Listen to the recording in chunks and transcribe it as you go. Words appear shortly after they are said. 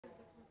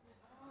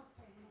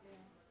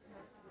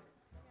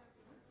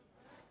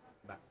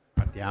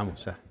Partiamo,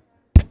 sa.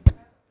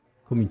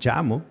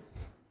 Cominciamo?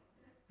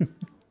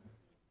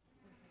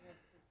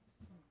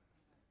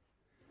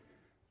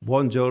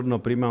 Buongiorno,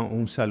 prima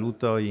un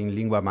saluto in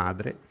lingua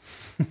madre,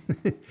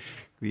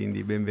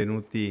 quindi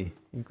benvenuti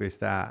in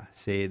questa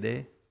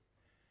sede.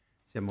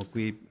 Siamo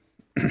qui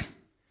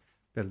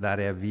per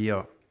dare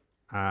avvio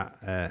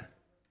a...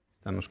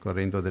 stanno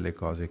scorrendo delle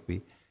cose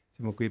qui.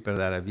 Siamo qui per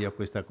dare avvio a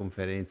questa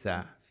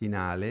conferenza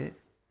finale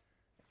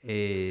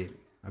e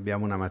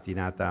abbiamo una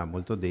mattinata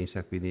molto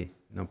densa, quindi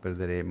non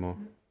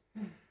perderemo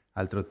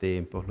altro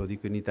tempo. Lo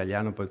dico in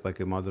italiano, poi in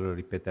qualche modo lo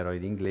ripeterò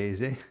in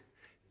inglese.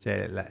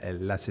 C'è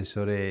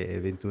l'assessore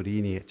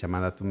Venturini ci ha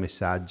mandato un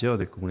messaggio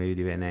del Comune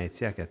di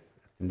Venezia che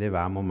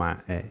attendevamo,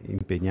 ma è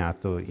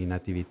impegnato in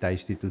attività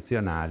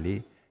istituzionali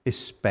e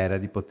spera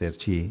di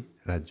poterci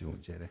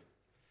raggiungere.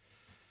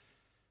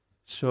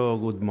 So,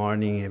 good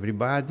morning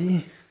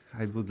everybody.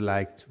 I would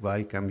like to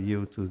welcome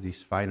you to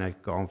this final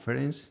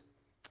conference.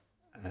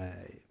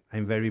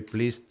 I'm very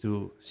pleased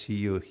to see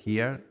you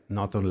here,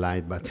 not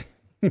online, but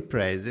in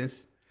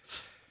presence.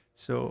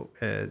 So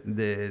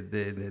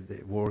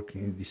the work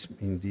in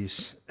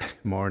this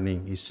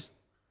morning is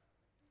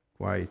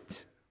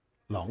quite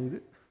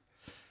long,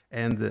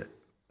 and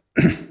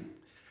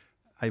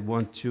I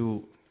want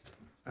to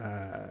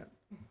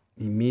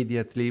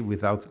immediately,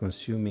 without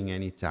consuming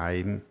any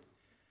time,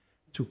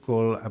 to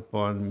call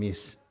upon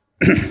Ms.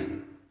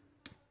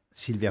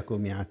 Silvia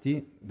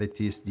Comiati,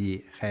 that is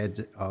the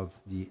head of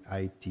the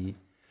IT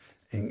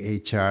and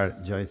HR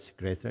Joint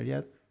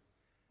Secretariat,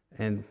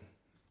 and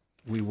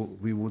we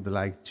would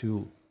like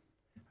to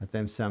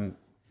attempt some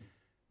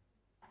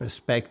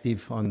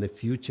perspective on the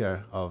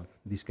future of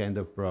this kind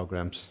of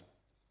programs.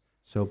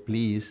 So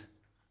please,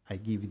 I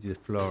give you the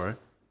floor.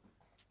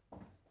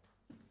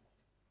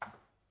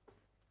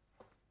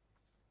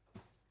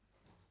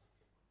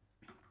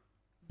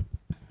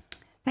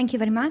 Thank you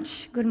very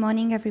much. Good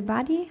morning,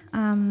 everybody.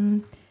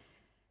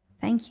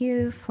 Thank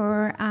you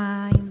for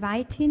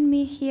inviting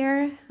me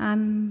here.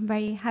 I'm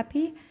very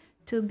happy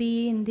to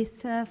be in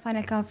this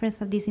final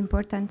conference of this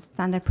important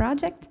standard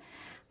project.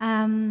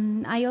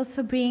 I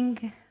also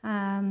bring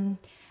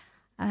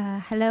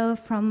hello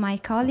from my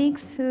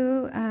colleagues,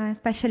 who,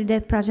 especially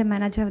the project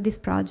manager of this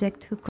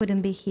project, who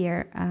couldn't be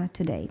here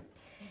today.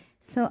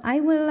 So I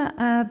will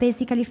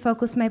basically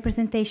focus my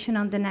presentation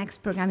on the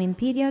next programming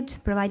period,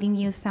 providing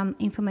you some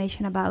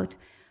information about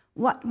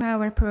what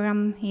our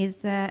program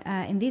is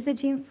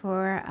envisaging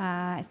for,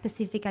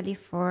 specifically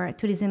for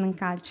tourism and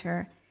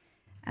culture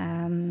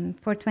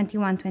for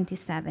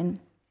 21-27.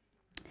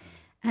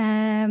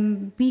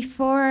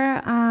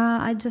 Before,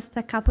 just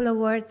a couple of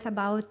words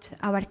about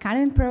our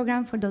current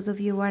program, for those of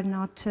you who are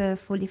not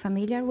fully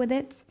familiar with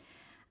it.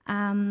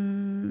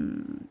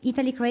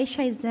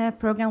 Italy-Croatia is a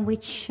program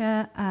which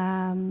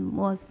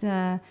was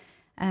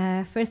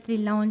firstly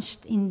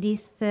launched in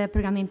this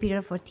programming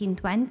period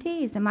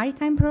 14-20. It's a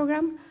maritime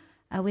program.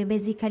 We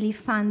basically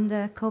fund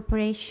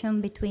cooperation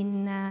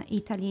between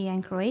Italy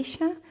and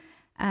Croatia,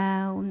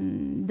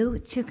 the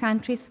two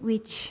countries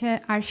which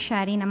are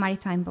sharing a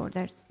maritime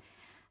borders.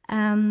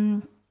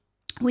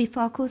 We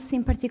focus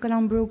in particular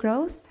on blue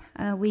growth.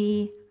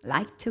 We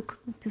like to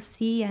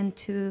see and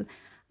to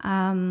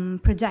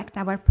project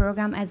our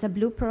program as a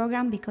blue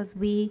program because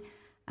we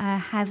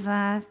have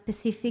a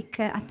specific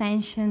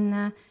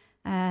attention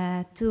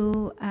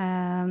to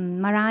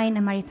marine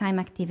and maritime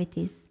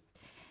activities.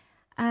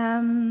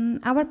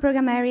 Our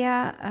program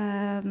area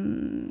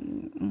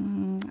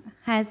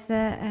has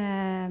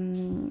a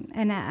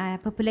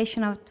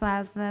population of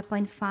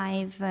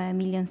 12.5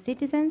 million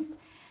citizens,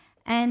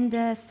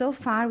 and so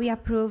far we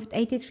approved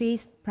 83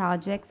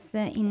 projects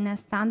in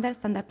Standard,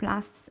 Standard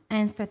Plus,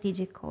 and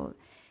Strategic Call.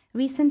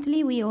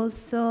 Recently, we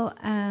also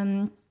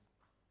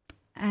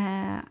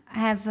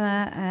have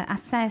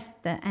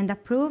assessed and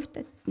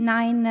approved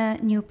 9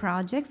 new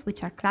projects,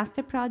 which are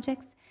cluster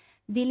projects,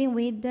 dealing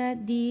with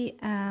the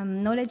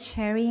knowledge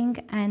sharing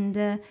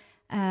and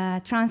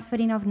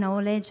transferring of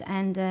knowledge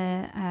and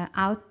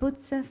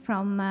outputs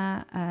from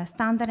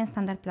Standard and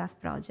Standard Plus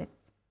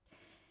projects.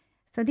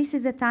 So this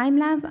is the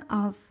timeline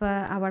of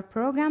our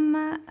program.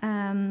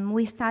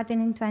 We started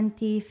in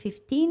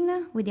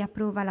 2015 with the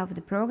approval of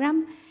the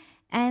program.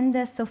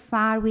 And so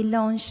far, we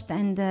launched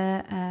and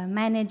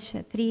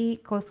managed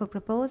 3 call for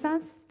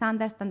proposals,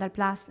 Standard, Standard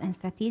Plus, and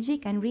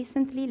Strategic. And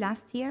recently,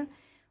 last year,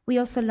 we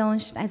also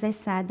launched, as I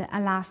said,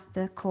 a last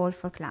call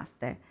for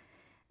cluster.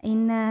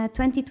 In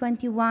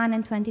 2021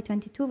 and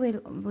 2022,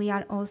 we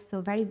are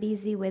also very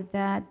busy with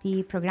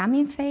the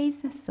programming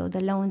phase, so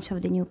the launch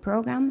of the new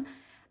program.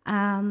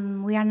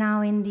 We are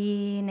now in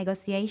the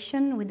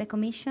negotiation with the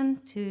Commission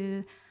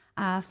to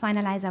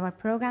finalize our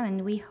program,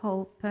 and we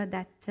hope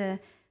that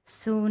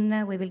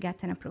soon we will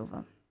get an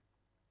approval.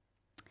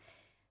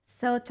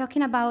 So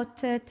talking about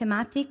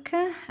thematic,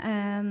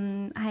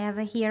 I have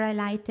here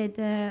highlighted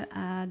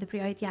the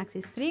priority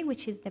axis 3,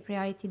 which is the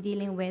priority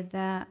dealing with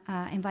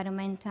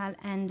environmental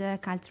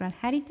and cultural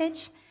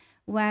heritage,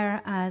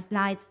 where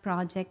S.LIDES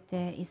project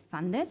is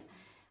funded.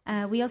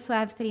 We also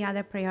have 3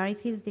 other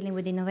priorities dealing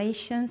with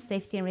innovation,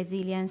 safety and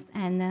resilience,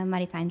 and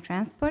maritime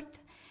transport.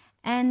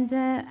 And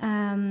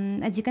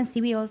as you can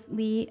see,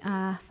 we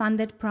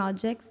funded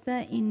projects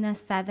in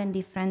 7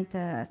 different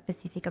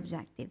specific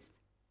objectives.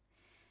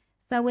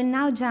 So we'll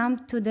now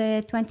jump to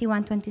the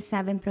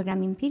 21-27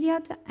 programming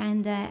period.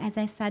 And as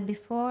I said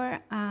before,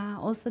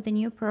 also the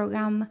new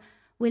program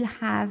will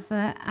have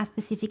a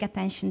specific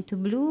attention to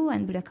blue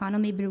and blue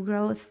economy, blue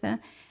growth,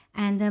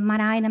 and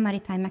marine and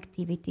maritime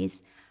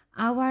activities.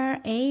 Our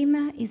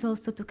aim is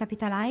also to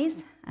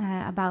capitalize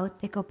about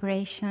the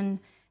cooperation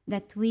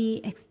that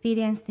we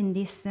experienced in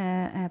this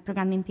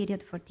programming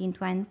period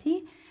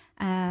 14-20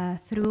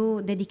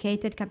 through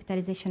dedicated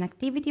capitalization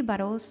activity,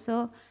 but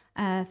also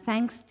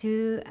thanks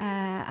to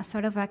a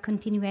sort of a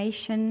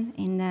continuation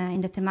in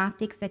the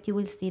thematics that you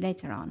will see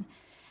later on.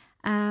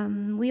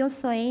 We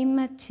also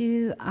aim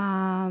to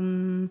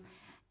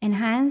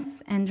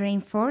enhance and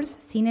reinforce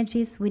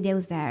synergies with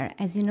EUSER.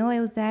 As you know,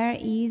 EUSER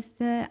is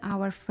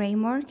our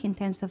framework in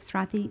terms of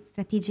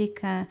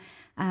strategic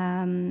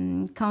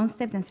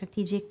concept and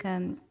strategic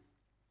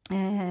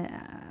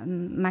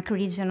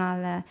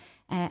macro-regional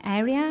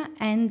area,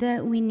 and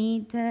we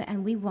need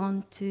and we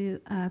want to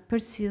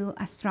pursue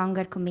a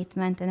stronger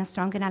commitment and a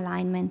stronger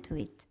alignment to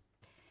it.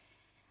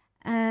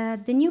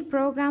 The new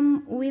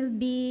program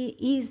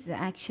is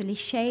actually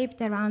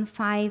shaped around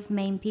 5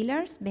 main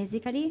pillars,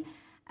 basically.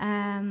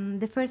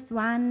 The first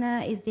one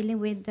is dealing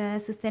with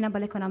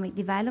sustainable economic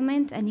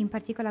development, and in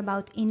particular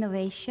about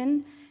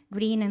innovation,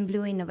 green and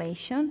blue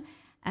innovation.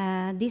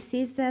 This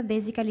is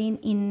basically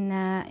in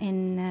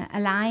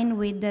line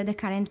with the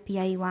current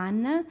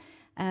PI1,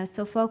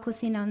 so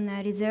focusing on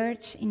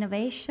research,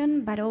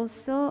 innovation, but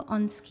also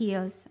on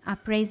skills,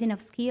 appraising of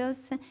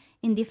skills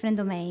in different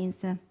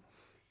domains.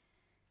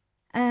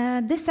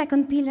 The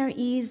second pillar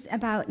is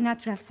about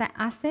natural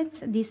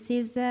assets. This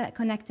is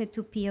connected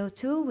to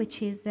PO2,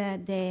 which is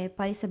the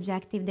policy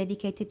objective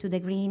dedicated to the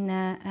green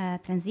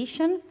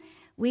transition.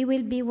 We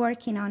will be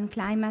working on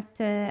climate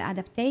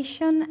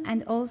adaptation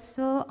and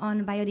also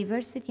on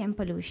biodiversity and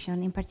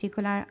pollution, in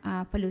particular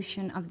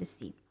pollution of the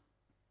sea.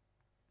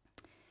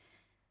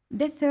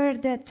 The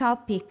third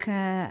topic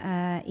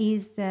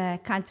is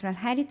cultural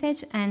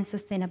heritage and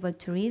sustainable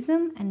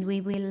tourism, and we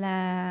will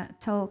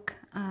talk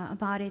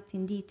about it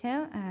in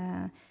detail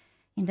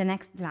in the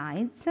next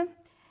slides.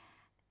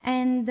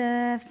 And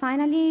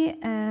finally,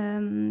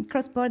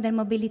 cross-border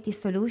mobility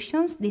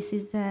solutions. This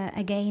is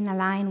again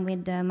aligned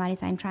with the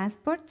maritime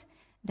transport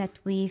that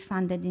we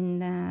funded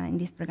in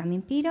this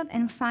programming period.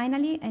 And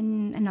finally, a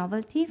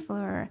novelty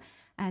for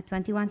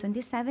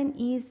 21-27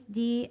 is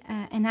the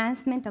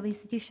enhancement of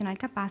institutional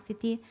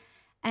capacity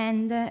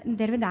and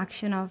the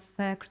reduction of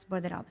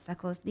cross-border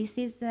obstacles. This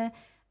is a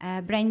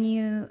brand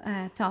new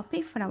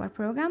topic for our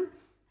program,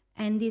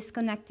 and is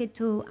connected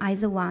to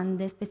ISO 1,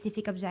 the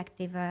specific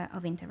objective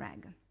of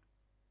Interreg.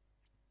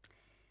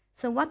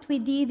 So what we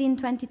did in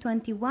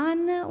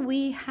 2021,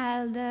 we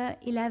held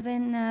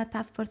 11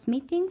 task force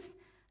meetings.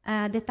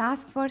 The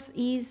task force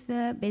is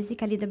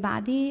basically the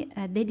body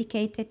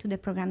dedicated to the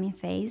programming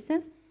phase.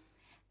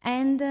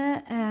 And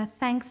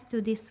thanks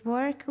to this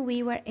work,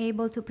 we were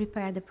able to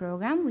prepare the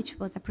program, which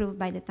was approved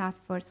by the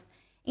task force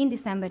in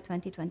December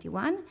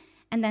 2021,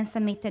 and then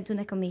submitted to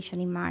the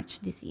Commission in March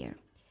this year.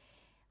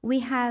 We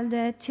held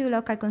 2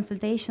 local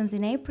consultations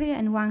in April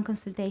and 1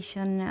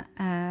 consultation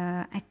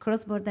at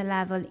cross-border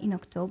level in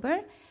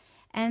October.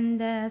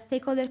 And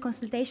stakeholder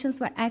consultations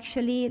were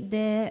actually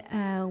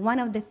one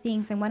of the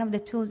things and one of the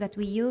tools that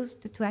we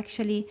used to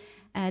actually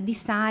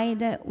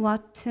decide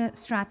what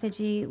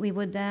strategy we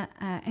would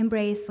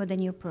embrace for the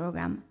new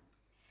program.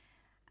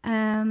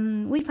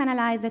 We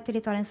finalized the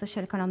territorial and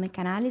social economic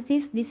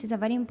analysis. This is a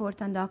very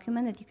important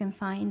document that you can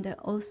find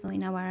also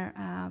in our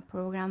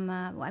program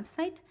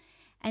website.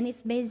 And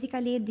it's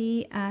basically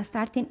the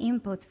starting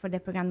inputs for the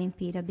programming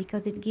period,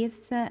 because it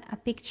gives a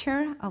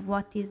picture of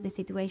what is the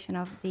situation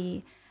of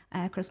the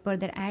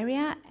cross-border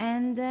area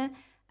and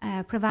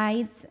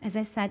provides, as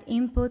I said,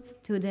 inputs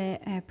to the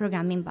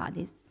programming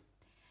bodies.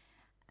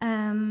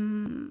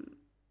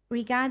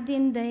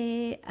 Regarding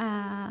the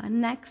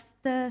next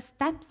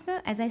steps,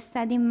 as I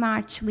said, in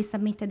March, we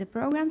submitted the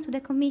program to the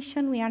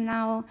Commission. We are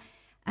now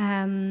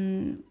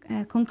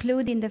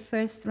concluding the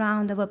first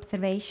round of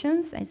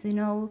observations. As you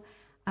know,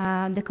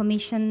 the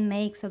Commission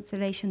makes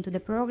observation to the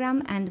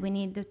program, and we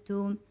need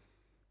to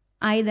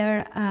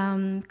either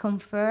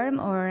confirm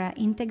or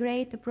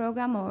integrate the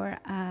program or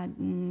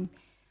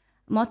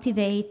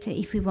motivate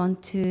if we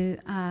want to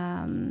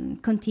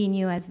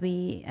continue as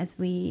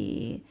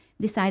we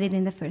decided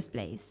in the first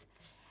place.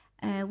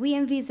 We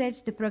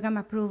envisage the program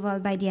approval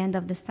by the end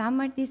of the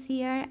summer this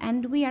year,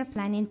 and we are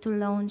planning to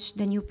launch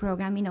the new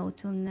program in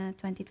autumn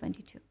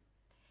 2022.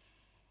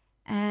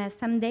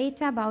 Some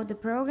data about the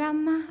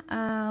program.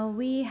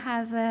 We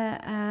have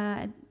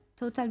a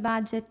total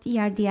budget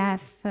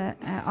ERDF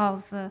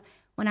of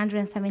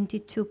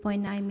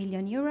 172.9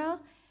 million euro,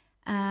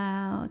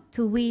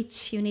 to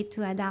which you need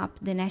to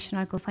adapt the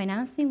national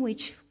co-financing,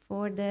 which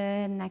for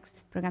the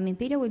next programming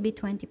period will be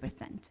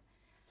 20%.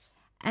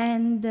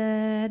 And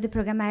the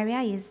program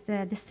area is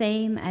the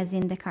same as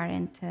in the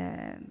current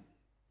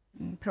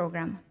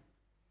program.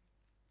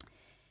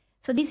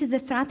 So this is the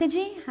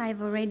strategy.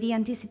 I've already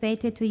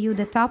anticipated to you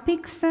the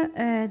topics,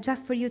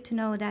 just for you to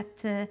know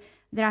that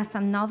there are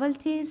some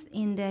novelties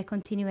in the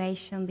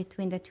continuation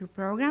between the two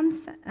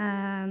programs.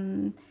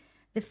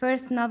 The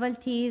first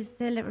novelty is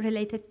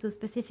related to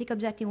specific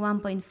objective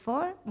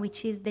 1.4,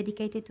 which is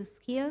dedicated to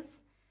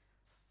skills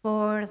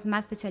for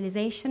smart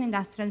specialization,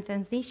 industrial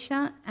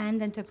transition,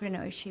 and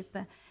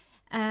entrepreneurship.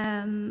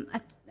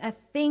 A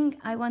thing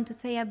I want to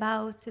say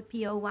about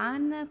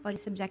PO1,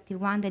 Policy Objective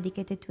 1,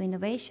 dedicated to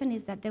innovation,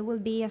 is that there will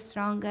be a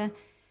strong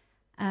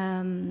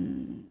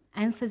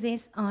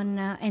emphasis on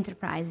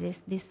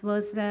enterprises. This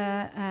was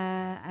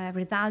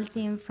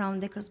resulting from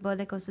the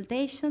cross-border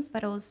consultations,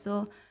 but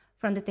also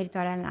from the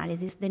territorial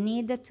analysis, the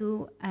need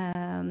to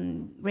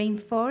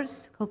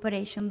reinforce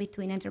cooperation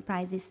between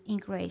enterprises in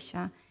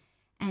Croatia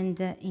and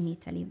in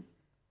Italy.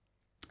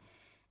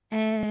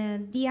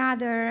 The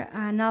other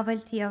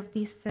novelty of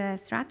this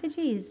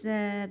strategy is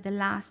the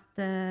last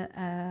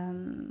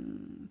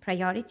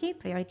priority,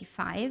 priority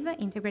 5,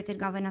 integrated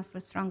governance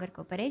for stronger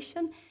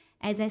cooperation.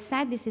 As I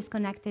said, this is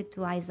connected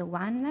to ISO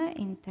 1,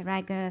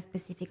 Interreg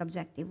specific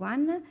objective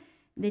 1,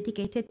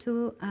 dedicated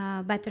to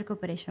better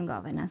cooperation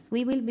governance.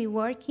 We will be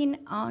working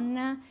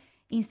on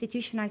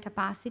institutional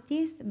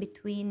capacities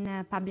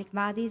between public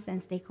bodies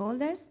and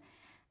stakeholders,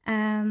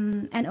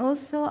 and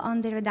also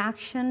on the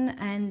reduction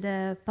and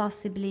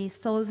possibly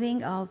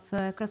solving of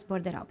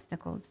cross-border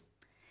obstacles.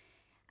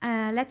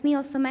 Let me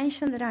also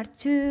mention there are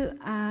two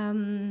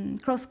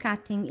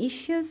cross-cutting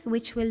issues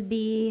which will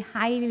be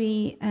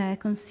highly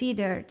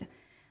considered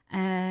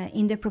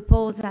in the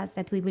proposals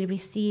that we will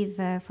receive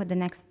for the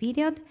next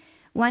period.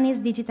 One is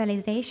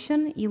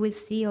digitalization. You will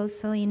see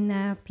also in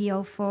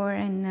PO4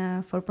 and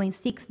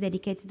 4.6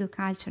 dedicated to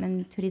culture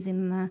and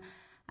tourism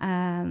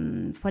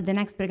for the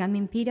next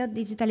programming period.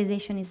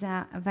 Digitalization is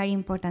a very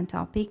important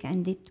topic,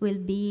 and it will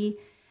be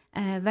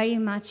very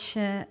much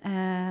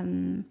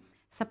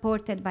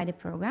supported by the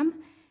program.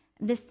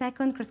 The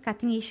second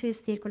cross-cutting issue is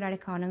circular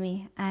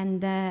economy,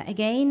 and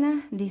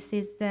again, this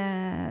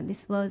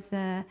was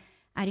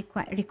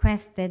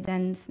requested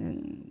and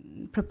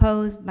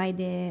proposed by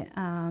the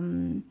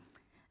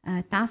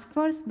task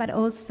force, but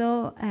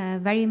also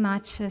very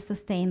much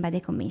sustained by the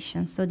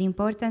Commission. So the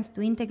importance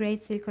to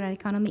integrate circular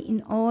economy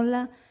in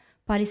all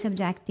policy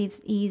objectives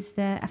is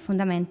a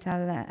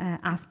fundamental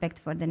aspect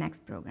for the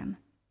next program.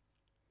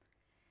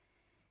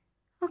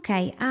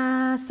 Okay,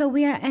 so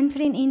we are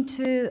entering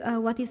into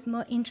what is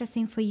more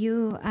interesting for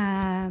you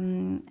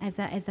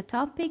as a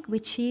topic,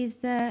 which is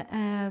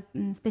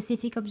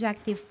specific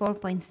objective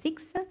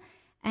 4.6,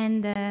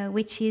 and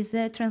which is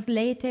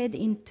translated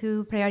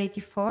into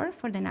priority 4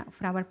 for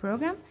our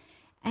program,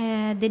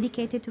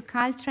 dedicated to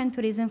culture and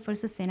tourism for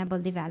sustainable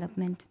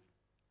development.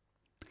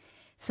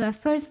 So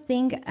first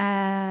thing,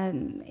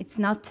 it's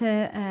not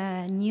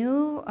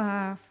new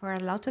for a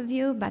lot of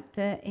you, but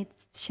it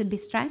should be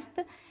stressed.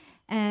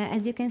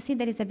 As you can see,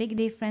 there is a big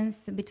difference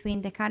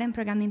between the current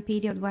programming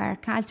period, where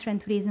culture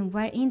and tourism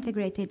were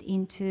integrated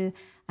into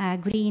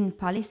green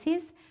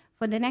policies.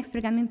 For the next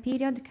programming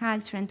period,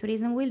 culture and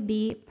tourism will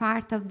be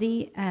part of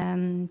the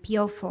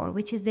PO4,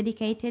 which is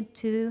dedicated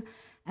to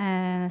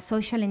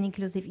social and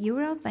inclusive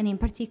Europe, and in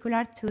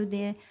particular to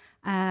the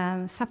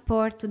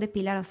support to the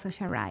pillar of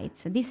social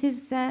rights. This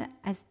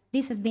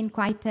has been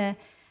quite a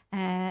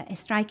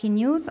striking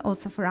news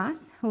also for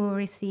us, who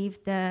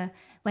received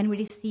when we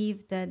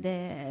received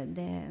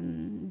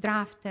the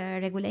draft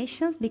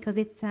regulations, because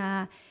it's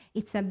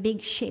a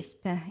big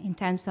shift in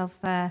terms of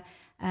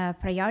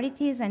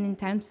priorities and in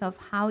terms of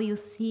how you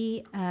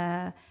see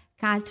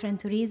culture and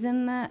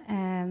tourism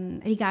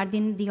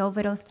regarding the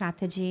overall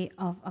strategy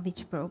of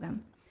each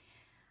program.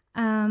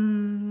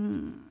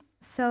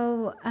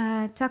 So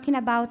talking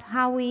about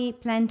how we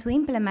plan to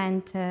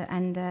implement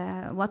and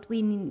what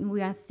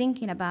we are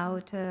thinking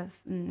about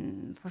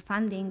for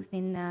fundings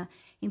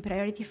in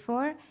priority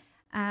 4,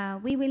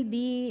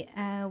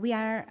 we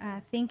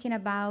are thinking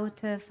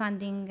about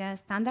funding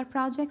standard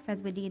projects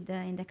as we did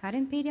in the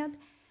current period.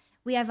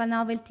 We have a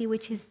novelty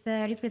which is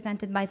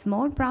represented by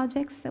small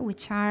projects,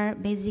 which are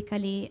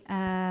basically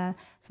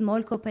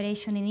small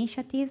cooperation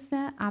initiatives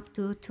up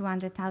to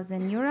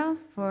 200,000 euro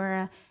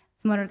for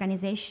small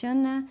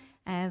organization,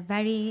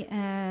 very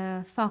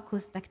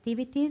focused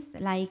activities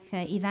like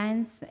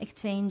events,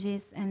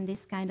 exchanges, and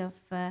this kind of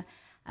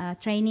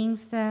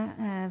trainings,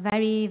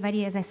 very,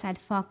 as I said,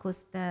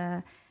 focused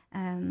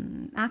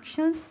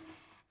actions.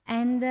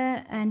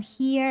 And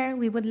here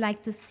we would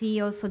like to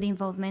see also the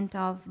involvement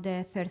of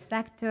the third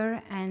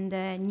sector and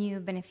new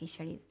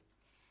beneficiaries.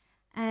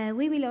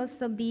 We will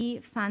also be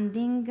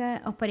funding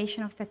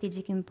operation of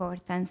strategic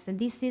importance.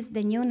 This is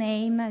the new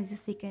name, as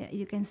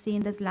you can see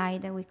in the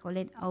slide, we call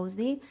it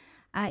OSI.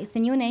 It's the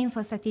new name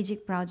for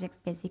strategic projects,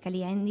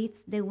 basically, and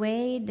it's the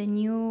way the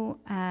new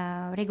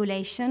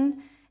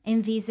regulation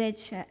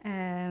envisage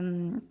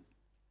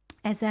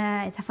as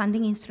a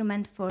funding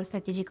instrument for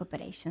strategic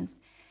operations.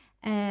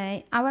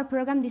 Our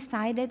program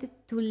decided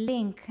to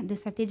link the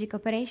strategic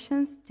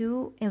operations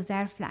to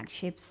EUSER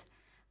flagships.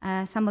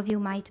 Some of you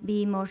might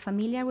be more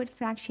familiar with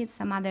flagships,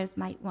 some others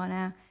might want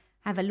to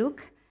have a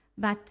look,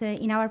 but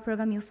in our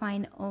program you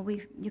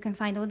can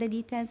find all the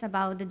details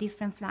about the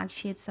different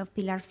flagships of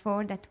Pillar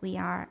 4 that we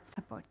are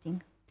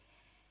supporting.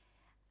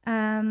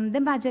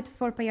 The budget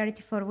for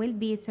Priority 4 will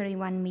be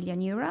 31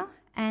 million euro,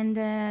 and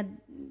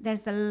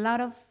there's a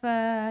lot of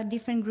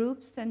different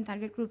groups and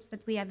target groups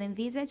that we have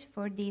envisaged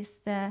for this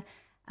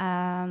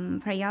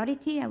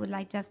priority. I would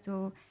like just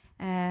to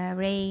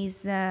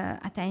raise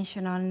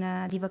attention on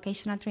the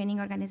vocational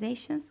training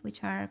organizations,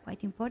 which are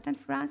quite important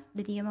for us,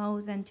 the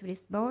DMOs and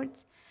tourist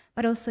boards,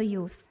 but also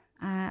youth.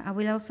 I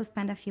will also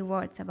spend a few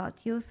words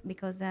about youth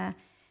because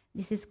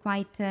this is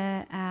quite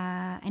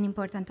an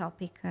important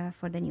topic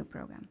for the new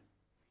program.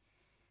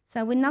 So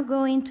I will not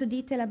go into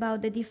detail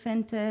about the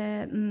different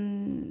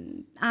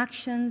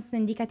actions,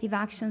 indicative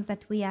actions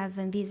that we have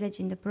envisaged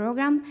in the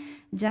program.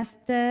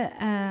 Just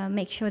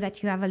make sure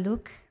that you have a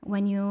look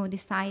when you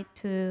decide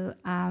to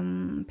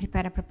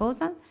prepare a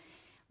proposal.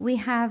 We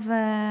have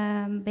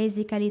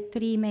basically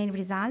 3 main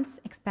results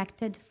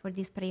expected for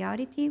this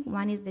priority.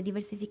 One is the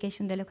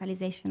diversification, the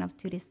localization of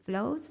tourist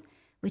flows,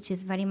 which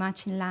is very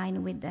much in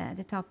line with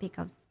the topic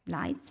of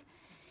S.LIDES.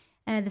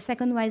 The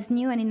second one is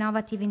new and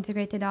innovative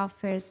integrated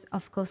offers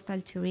of coastal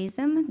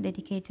tourism,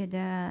 dedicated,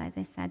 as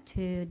I said,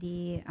 to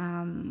the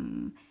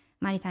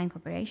maritime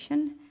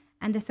cooperation.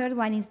 And the third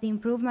one is the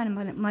improvement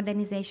and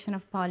modernization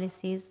of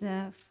policies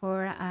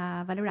for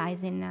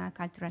valorizing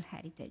cultural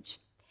heritage.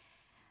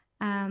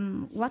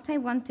 What I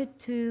wanted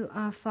to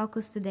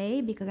focus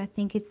today, because I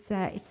think it's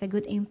a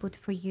good input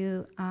for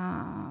you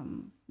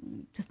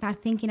to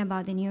start thinking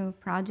about the new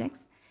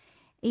projects,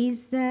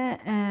 is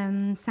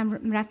some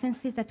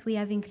references that we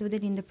have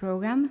included in the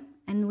program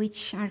and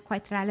which are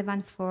quite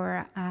relevant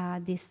for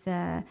this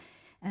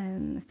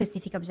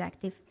specific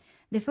objective.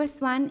 The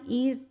first one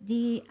is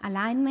the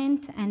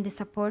alignment and the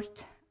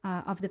support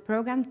of the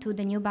program to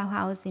the new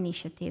Bauhaus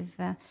initiative.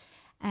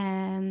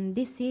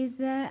 This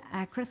is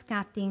a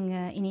cross-cutting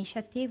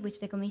initiative which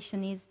the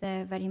Commission is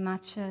very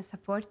much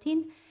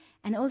supporting,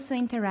 and also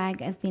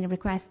Interreg has been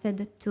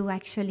requested to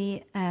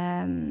actually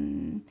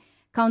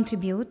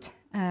contribute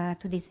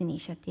to this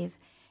initiative.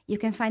 You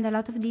can find a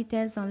lot of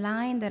details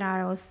online. There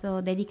are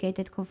also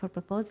dedicated call for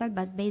proposal,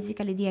 but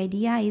basically the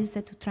idea is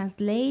to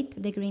translate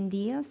the Green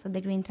Deal, so the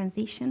green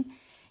transition,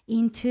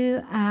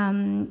 into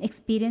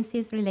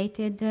experiences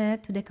related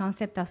to the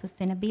concept of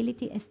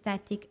sustainability,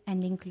 aesthetic,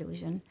 and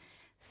inclusion.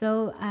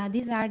 So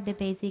these are the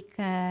basic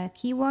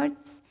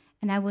keywords,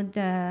 and I would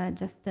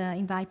just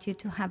invite you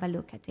to have a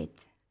look at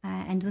it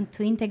and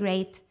to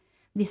integrate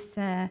these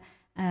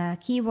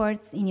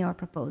keywords in your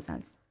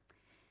proposals.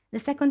 The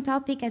second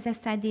topic, as I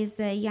said, is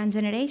young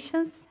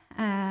generations.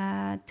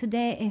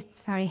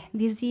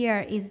 This year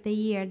is the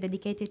year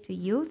dedicated to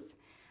youth.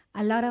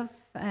 A lot of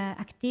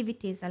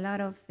activities, a lot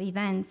of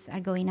events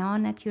are going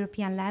on at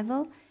European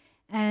level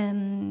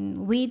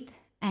with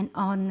and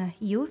on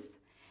youth.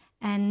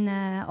 And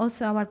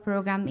also our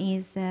program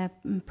is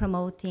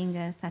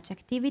promoting such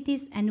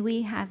activities, and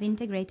we have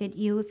integrated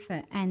youth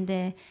and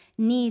the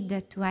need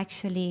to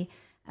actually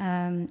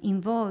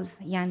involve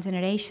young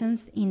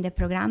generations in the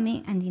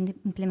programming and in the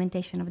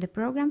implementation of the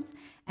programs,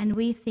 and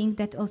we think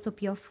that also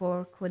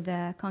PO4 could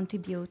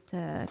contribute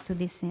to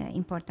this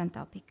important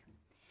topic.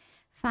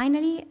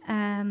 Finally,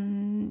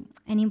 an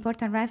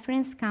important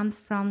reference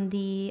comes from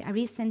a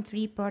recent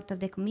report of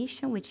the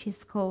Commission, which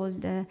is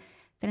called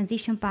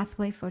Transition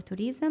Pathway for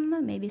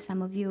Tourism. Maybe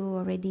some of you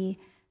already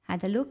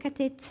had a look at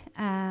it.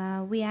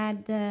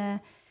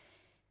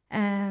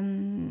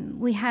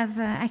 We have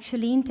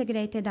actually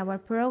integrated our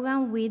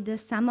program with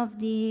some of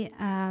the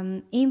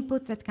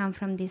inputs that come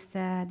from this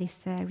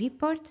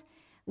report,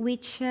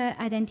 which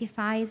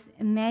identifies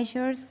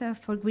measures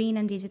for green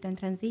and digital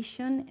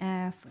transition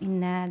in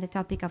the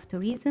topic of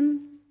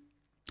tourism,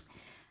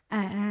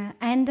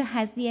 and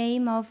has the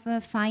aim of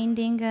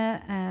finding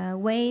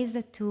ways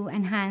to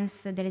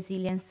enhance the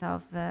resilience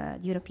of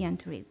European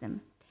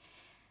tourism.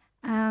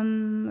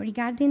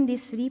 Regarding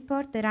this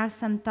report, there are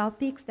some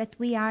topics that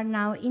we are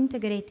now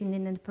integrating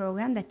in the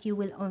program that you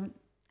will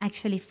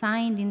actually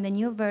find in the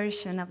new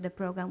version of the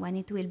program when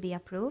it will be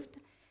approved.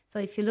 So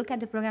if you look at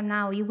the program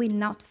now, you will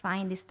not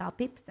find these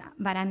topics,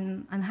 but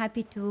I'm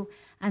happy to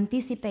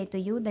anticipate to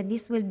you that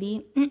this will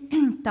be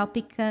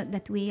topic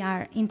that we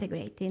are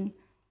integrating.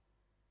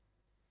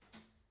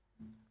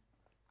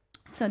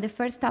 So the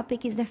first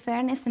topic is the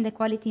fairness and the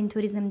quality in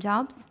tourism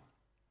jobs.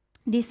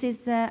 This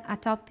is a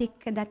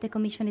topic that the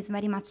Commission is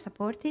very much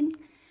supporting,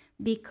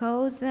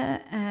 because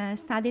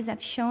studies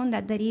have shown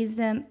that there is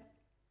a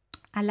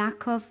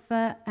lack of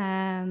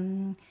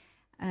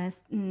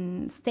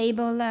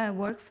stable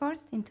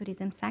workforce in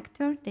tourism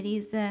sector. There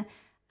is a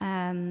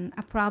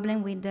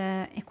problem with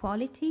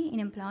equality in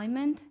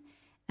employment,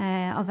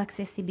 of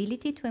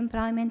accessibility to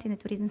employment in the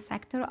tourism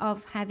sector,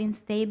 of having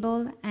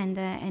stable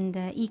and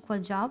equal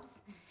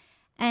jobs.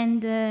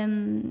 And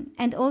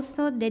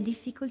also the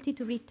difficulty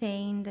to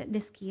retain the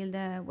skilled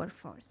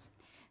workforce.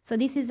 So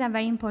this is a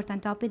very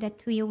important topic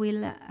that we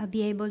will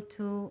be able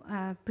to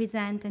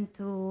present and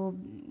to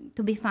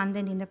be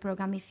funded in the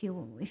program if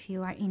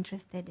you are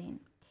interested in.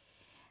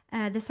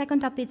 The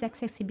second topic is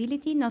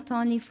accessibility, not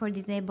only for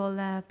disabled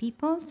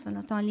people, so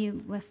not only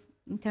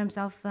in terms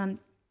of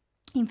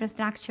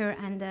infrastructure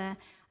and,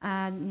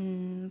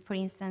 for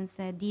instance,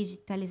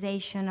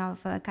 digitalization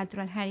of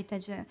cultural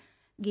heritage,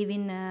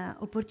 giving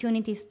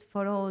opportunities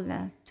for all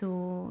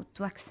to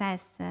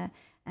access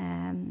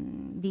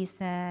these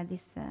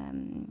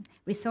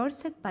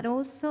resources, but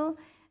also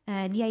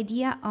the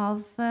idea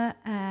of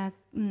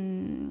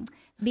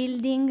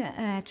building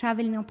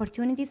traveling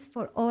opportunities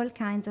for all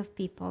kinds of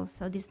people.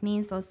 So this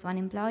means also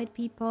unemployed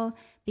people,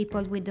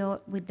 people with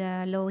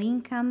low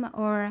income,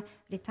 or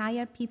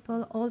retired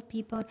people, old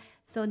people.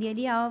 So the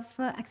idea of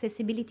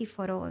accessibility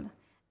for all.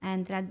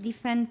 And there are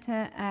different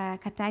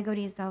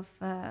categories of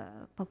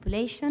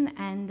population,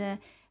 and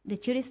the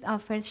tourist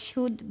offers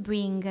should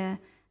bring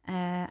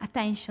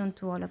attention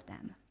to all of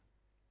them.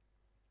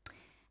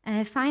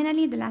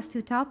 Finally, the last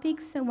two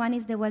topics. One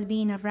is the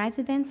well-being of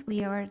residents.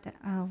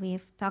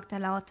 We've talked a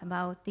lot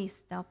about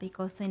this topic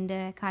also in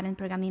the current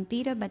programming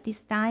period, but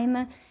this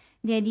time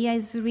the idea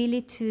is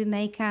really to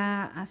make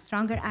a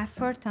stronger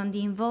effort on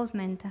the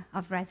involvement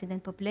of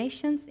resident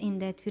populations in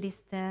the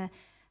tourist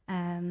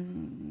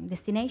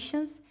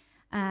destinations,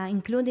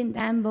 including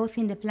them both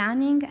in the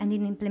planning and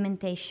in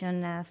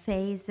implementation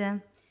phase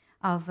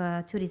of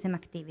tourism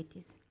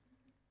activities.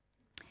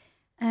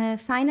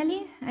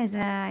 Finally, as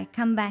I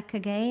come back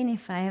again,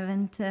 if I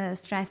haven't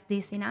stressed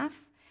this enough,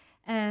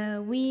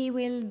 we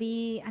will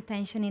be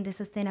attentioning the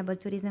sustainable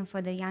tourism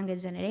for the younger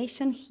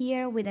generation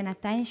here, with an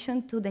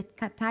attention to the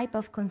type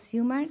of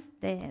consumers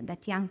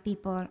that young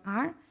people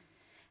are,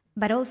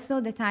 but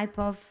also the type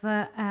of,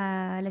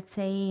 let's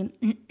say,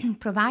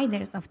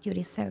 providers of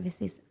tourist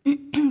services.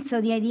 So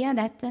the idea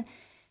that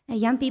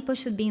young people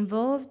should be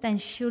involved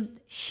and should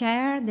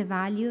share the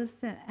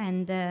values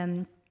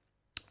and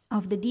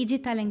of the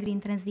digital and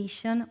green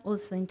transition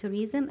also in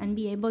tourism, and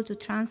be able to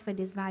transfer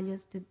these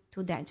values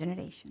to their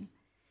generation.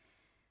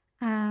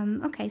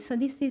 Okay, so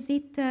this is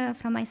it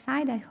from my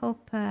side. I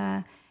hope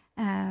that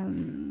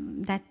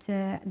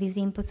these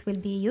inputs will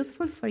be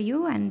useful for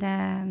you, and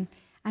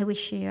I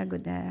wish you a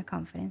good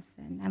conference,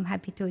 and I'm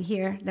happy to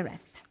hear the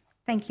rest.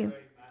 Thank you.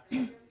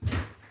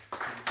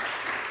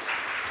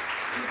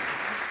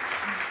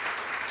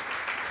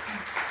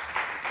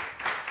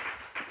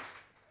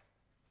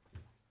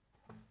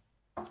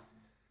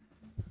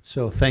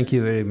 So thank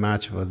you very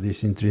much for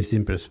these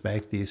interesting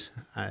perspectives.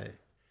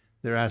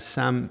 There are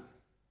some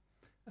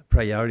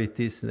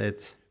priorities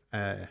that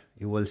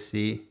you will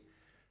see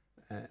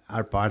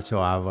are parts of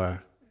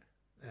our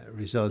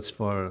results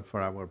for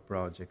our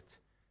project.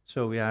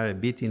 So we are a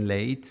bit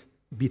late,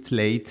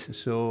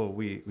 so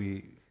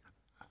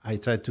I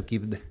try to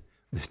keep the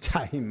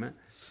time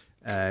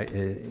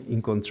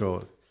in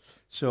control.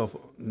 So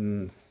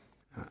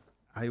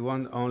I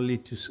want only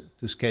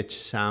to sketch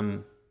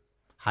some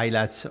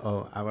highlights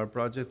of our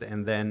project,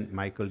 and then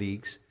my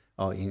colleagues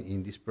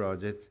in this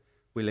project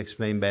will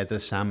explain better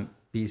some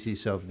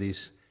pieces of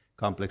this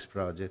complex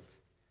project.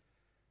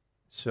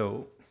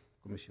 So,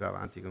 come si va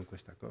avanti con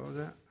questa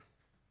cosa?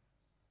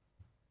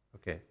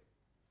 Okay.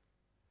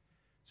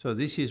 So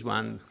this is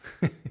one,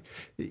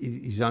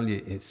 it's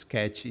only a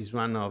sketch, it's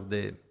one of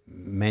the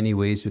many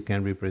ways you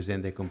can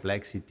represent the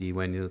complexity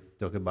when you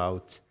talk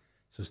about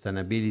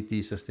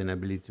sustainability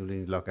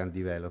in local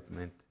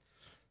development.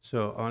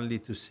 So only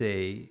to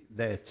say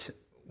that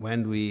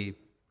when we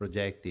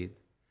projected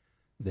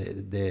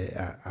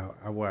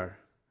our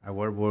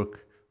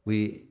work,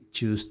 we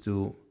choose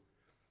to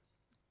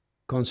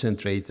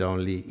concentrate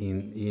only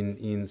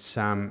in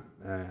some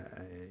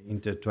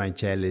intertwined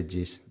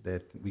challenges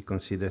that we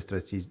consider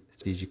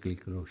strategically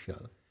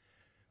crucial.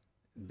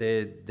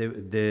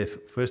 The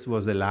first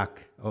was the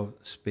lack of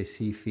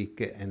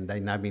specific and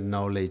dynamic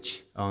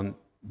knowledge on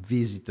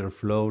visitor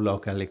flow,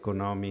 local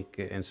economic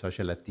and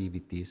social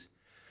activities.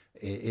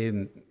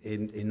 A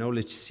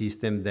knowledge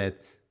system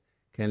that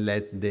can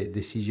let the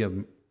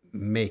decision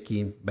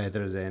making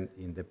better than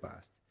in the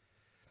past.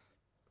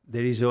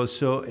 There is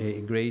also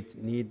a great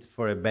need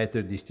for a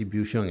better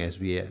distribution, as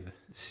we have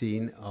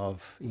seen,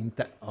 of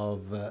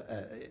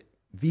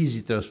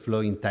visitors flow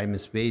in time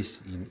and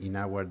space in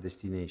our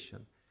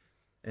destination.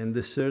 And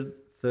the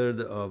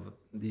third of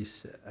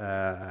these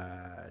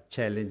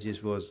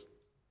challenges was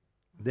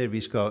the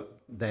risk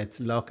that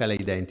local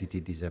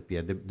identity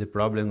disappear, the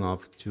problem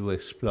of to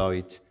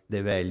exploit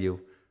the value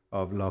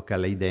of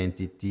local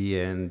identity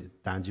and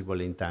tangible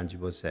and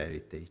intangible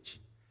heritage.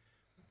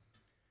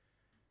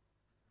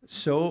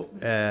 So,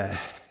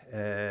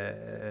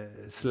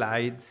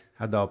 S.LI.DES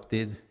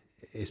adopted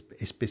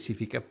a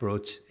specific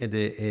approach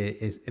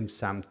and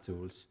some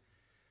tools.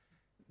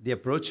 The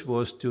approach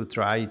was to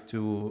try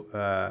to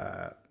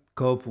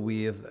cope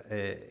with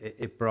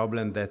a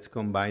problem that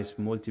combines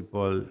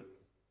multiple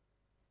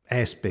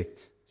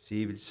aspects: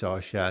 civil,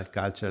 social,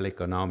 cultural,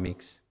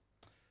 economics,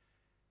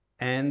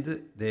 and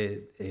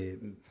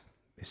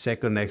a a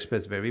second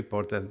aspect very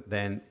important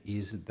then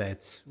is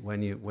that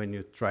when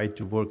you try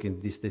to work in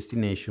this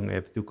destination, you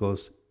have to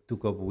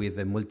cope with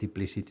the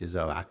multiplicities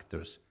of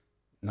actors,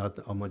 not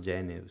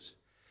homogeneous.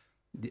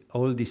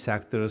 All these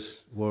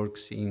actors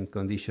works in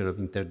condition of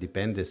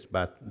interdependence,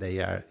 but they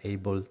are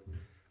able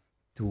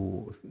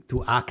to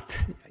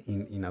act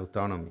in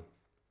autonomy.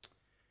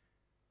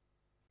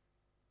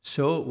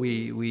 So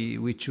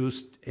we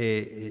choose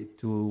the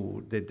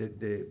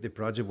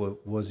project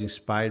was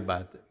inspired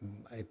by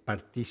a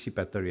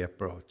participatory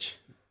approach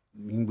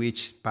in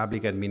which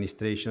public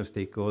administration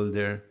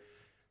stakeholder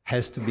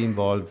has to be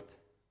involved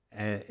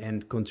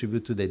and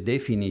contribute to the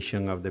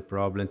definition of the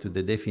problem, to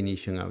the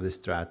definition of the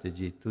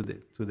strategy, to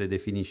the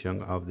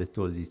definition of the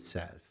tool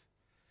itself.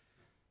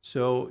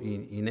 So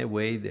in a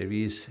way there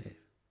is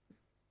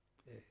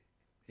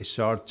a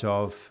sort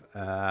of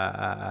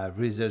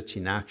research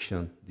in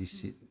action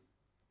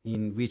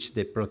in which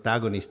the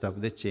protagonists of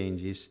the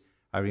changes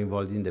are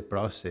involved in the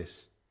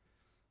process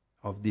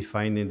of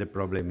defining the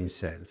problem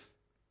itself.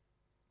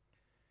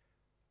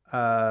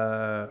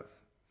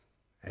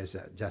 As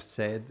I just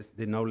said,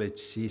 the knowledge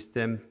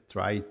system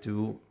tried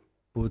to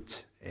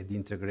put and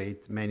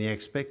integrate many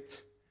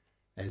aspects.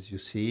 As you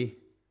see,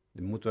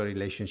 the mutual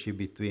relationship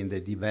between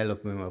the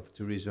development of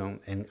tourism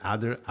and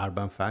other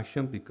urban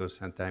functions, because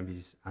sometimes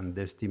it's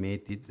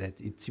underestimated that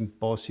it's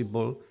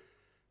impossible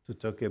to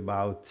talk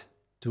about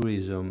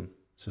tourism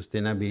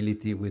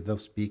sustainability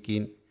without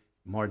speaking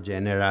more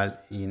general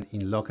in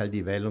local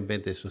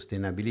development and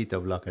sustainability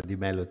of local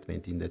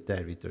development in the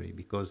territory,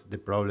 because the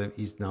problem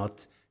is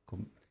not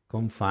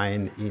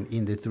confined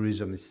in the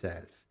tourism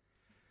itself.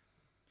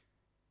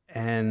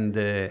 And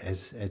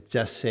as I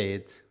just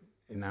said,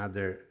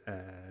 another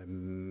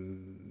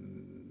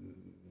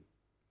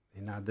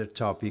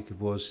topic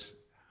was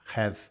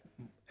have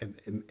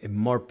a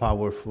more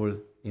powerful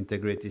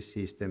integrated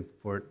system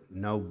for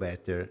know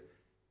better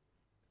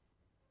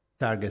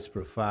targets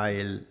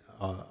profile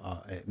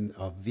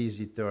of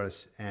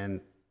visitors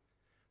and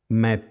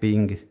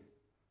mapping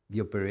the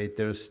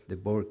operators, the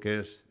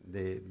workers,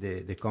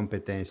 the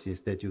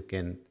competencies that you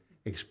can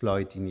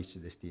exploit in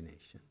each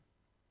destination.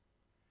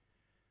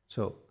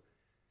 So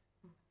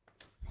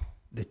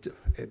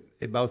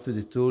about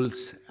the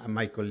tools,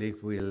 my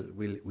colleague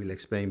will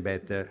explain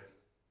better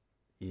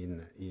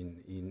in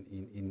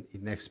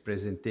next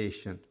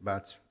presentation.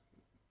 But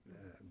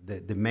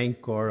the main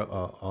core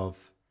of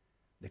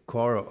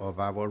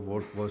our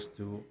work was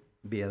to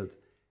build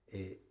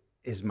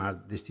a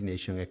smart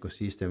destination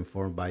ecosystem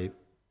formed by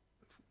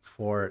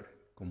 4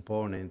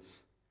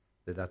 components: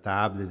 the data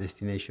hub, the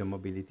destination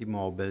mobility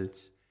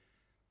mobiles,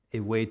 a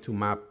way to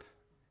map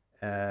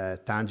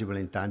tangible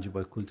and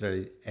intangible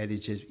cultural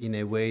heritage in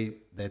a way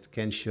that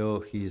can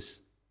show its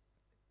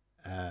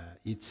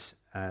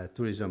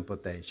tourism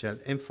potential,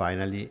 and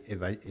finally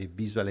a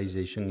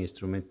visualization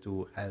instrument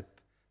to help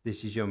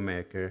decision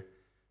maker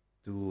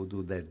to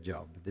do their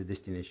job, the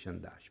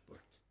destination dashboard.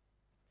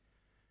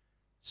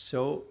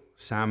 So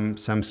some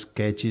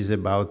sketches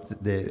about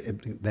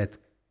that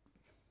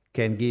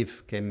can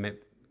give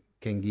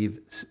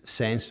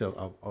sense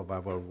of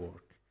our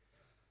work.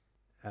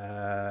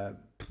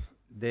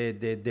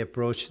 The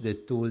approach, the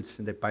tools,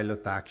 the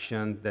pilot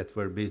action that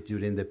were built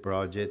during the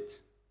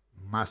project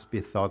must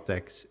be thought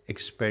as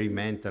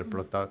experimental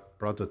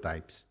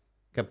prototypes,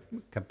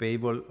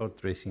 capable of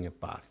tracing a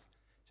path.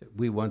 So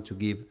we want to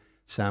give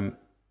some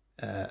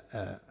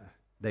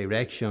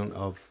direction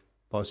of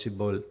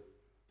possible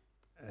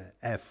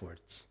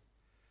efforts.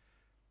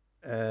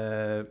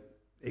 A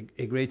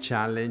great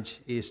challenge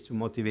is to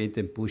motivate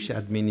and push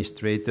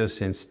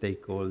administrators and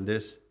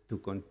stakeholders to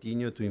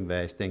continue to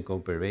invest and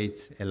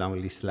cooperate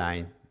along this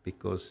line,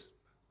 because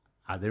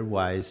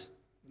otherwise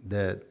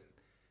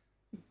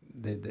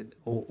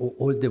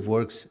all the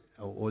works,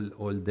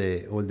 all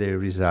the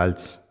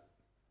results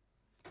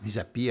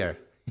disappear.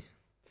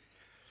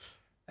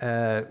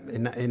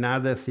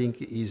 Another thing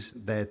is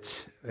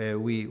that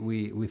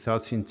we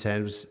thought in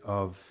terms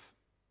of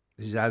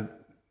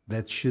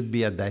that should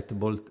be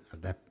adaptable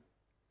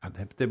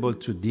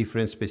to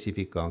different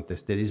specific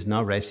contexts. There is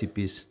no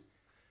recipes,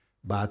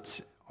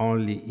 but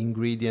only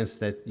ingredients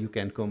that you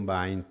can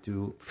combine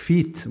to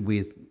fit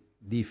with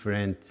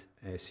different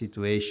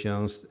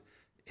situations,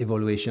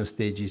 evaluation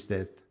stages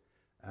that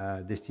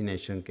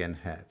destination can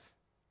have.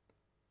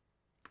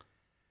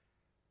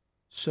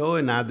 So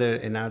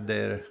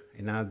another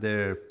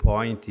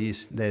point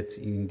is that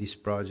in this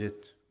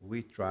project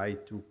we try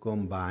to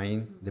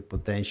combine the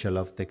potential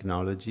of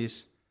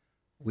technologies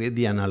with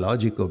the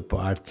analogical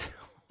part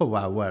of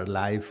our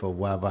life, of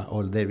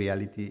all the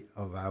reality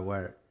of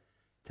our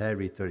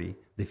territory,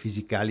 the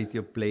physicality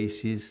of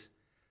places,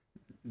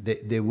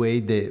 the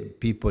way the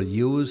people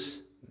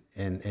use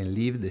and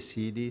live the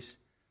cities,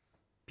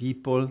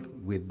 people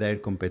with their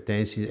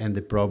competencies and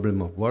the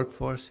problem of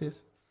workforces,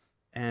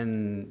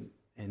 and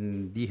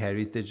the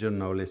heritage of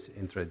knowledge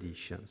and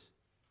traditions.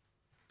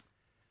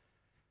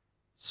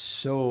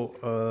 So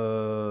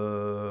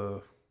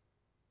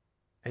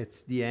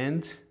at the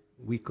end,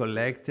 we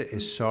collect a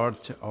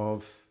sort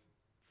of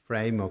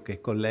framework, a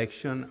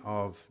collection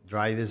of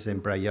drivers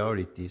and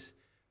priorities,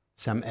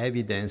 some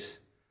evidence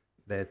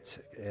that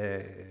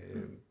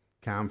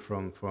come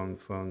from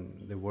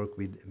the work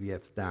we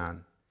have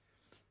done.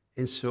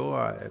 And so,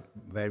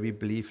 very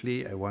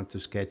briefly, I want to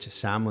sketch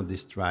some of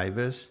these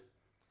drivers,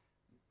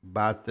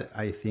 but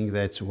I think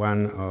that's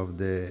one of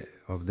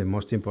the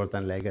most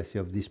important legacy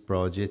of this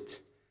project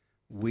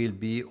will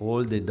be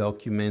all the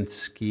documents,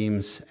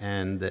 schemes,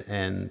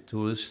 and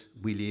tools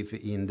we leave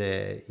in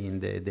the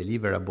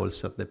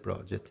deliverables of the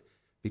project,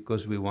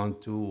 because we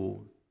want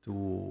to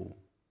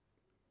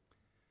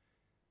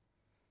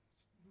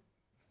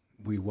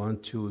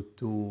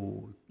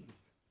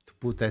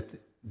put at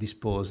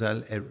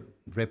disposal a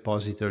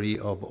repository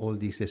of all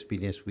this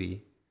experience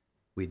we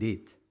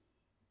did.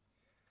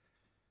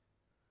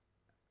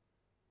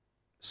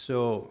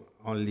 So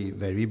only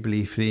very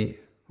briefly,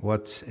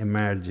 what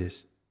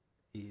emerges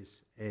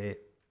is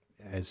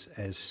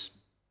as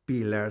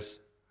pillars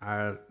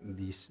are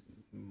these,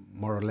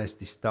 more or less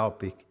this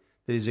topic.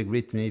 There is a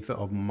great need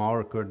of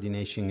more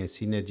coordination and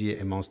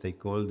synergy among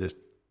stakeholders.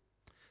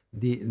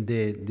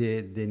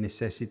 The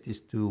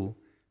necessities to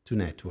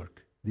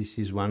network. This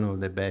is one of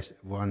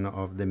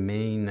the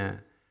main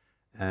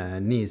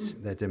needs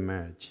that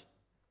emerge.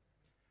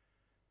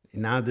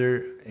 Another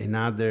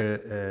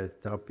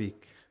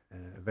topic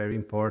very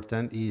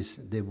important is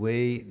the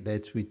way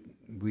that we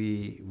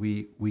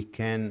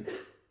can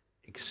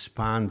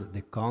expand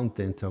the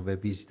content of a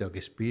visitor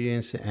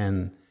experience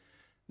and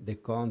the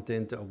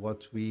content of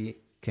what we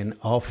can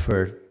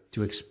offer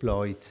to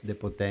exploit the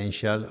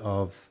potential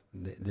of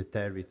the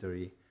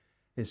territory.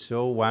 And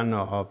so one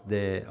of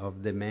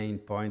the main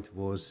point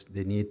was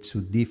the need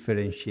to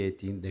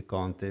differentiate in the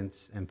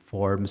contents and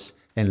forms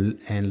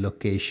and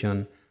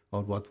location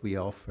of what we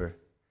offer.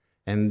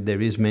 And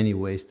there is many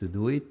ways to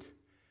do it.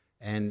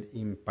 And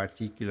in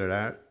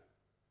particular,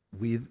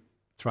 we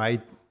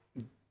tried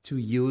to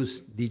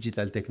use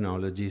digital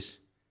technologies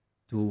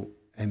to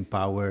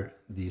empower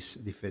this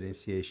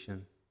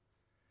differentiation.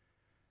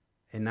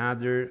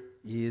 Another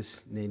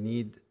is the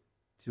need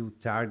to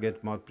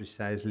target more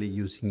precisely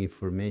using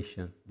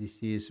information.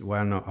 This is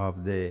one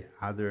of the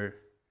other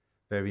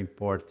very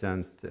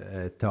important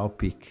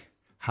topic.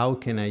 How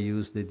can I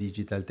use the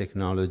digital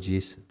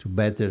technologies to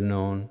better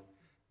know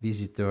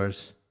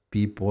visitors,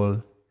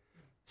 people,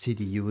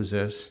 city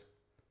users?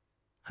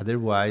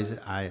 Otherwise,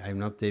 I will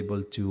not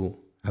able to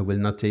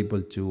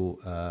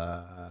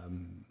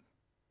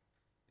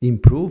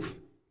improve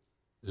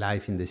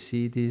life in the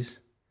cities,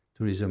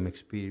 tourism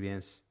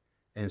experience,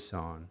 and so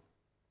on.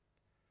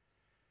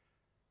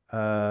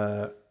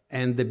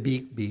 And the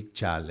big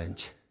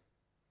challenge,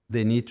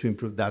 the need to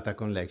improve data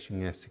collection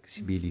and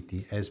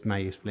accessibility, as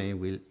my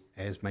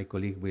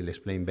colleague will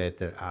explain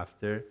better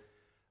after,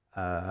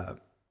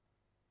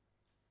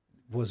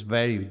 was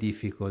very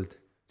difficult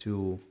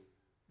to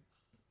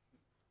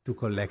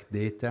collect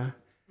data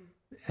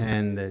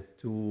and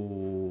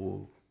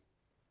to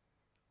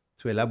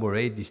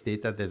elaborate these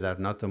data that are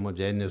not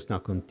homogeneous,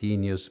 not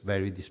continuous,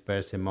 very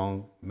dispersed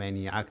among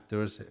many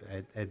actors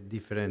at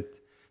different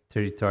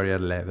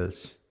territorial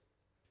levels.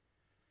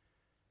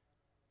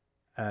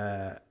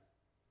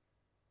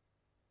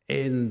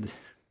 And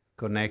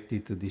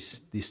connected to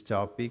this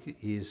topic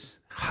is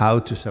how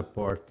to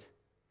support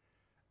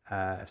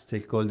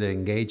stakeholder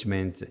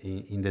engagement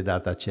in the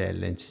data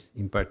challenge,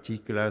 in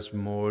particular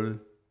small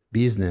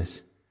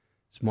business,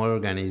 small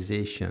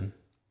organization.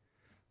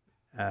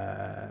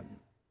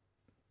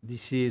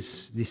 This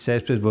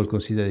aspect was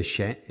considered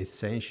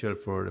essential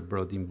for a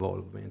broad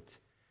involvement,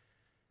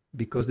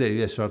 because there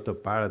is a sort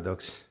of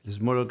paradox. The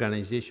small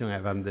organizations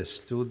have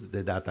understood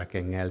the data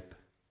can help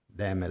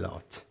them a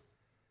lot,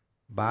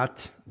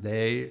 but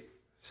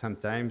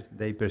sometimes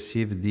they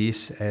perceive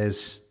this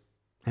as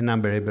an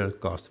unbearable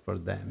cost for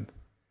them.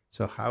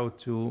 So how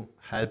to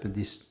help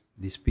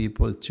these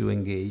people to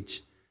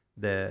engage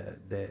the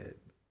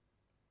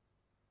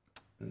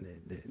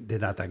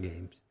data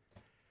games?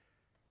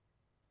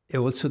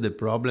 Also the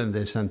problem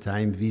that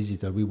sometimes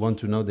we want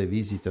to know the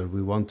visitor,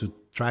 we want to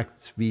track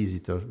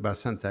visitors, but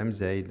sometimes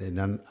they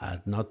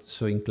are not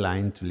so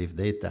inclined to leave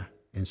data.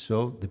 And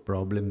so the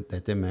problem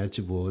that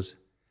emerged was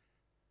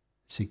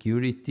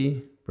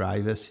security,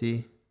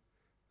 privacy,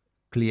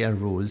 clear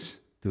rules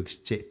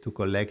to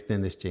collect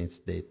and exchange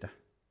data.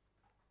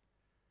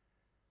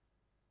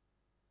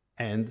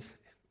 And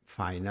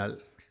final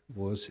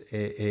was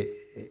a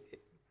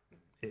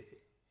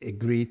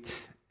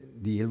great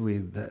deal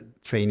with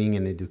training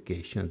and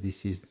education.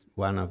 This is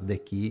one of the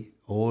key.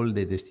 All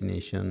the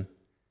destinations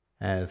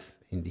have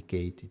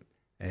indicated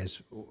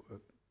as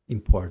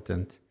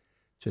important.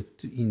 So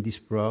in this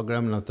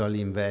program, not only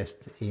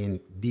invest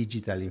in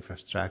digital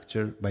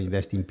infrastructure, but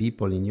invest in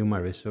people, in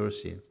human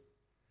resources.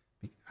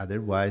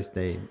 Otherwise,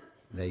 they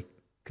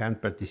can't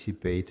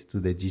participate to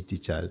the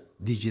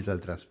digital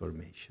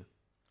transformation.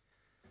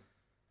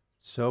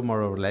 So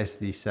more or less,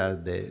 these are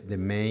the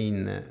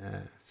main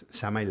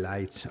some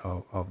highlights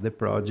of the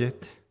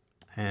project,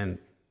 and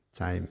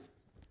time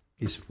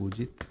is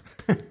fugit,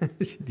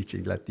 si dice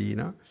in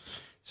latino.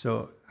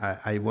 So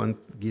I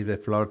won't give the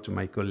floor to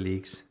my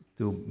colleagues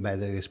to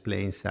better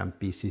explain some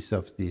pieces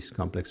of this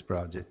complex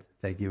project.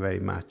 Thank you very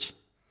much.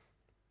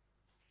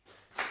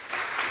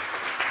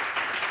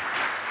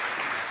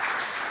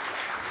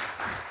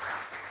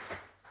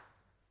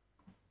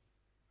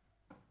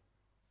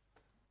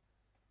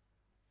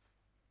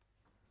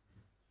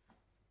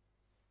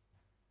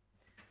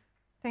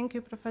 Thank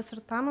you, Professor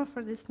Tama,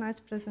 for this nice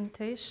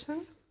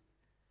presentation.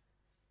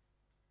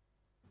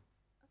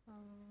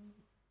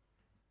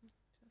 Just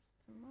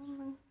a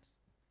moment.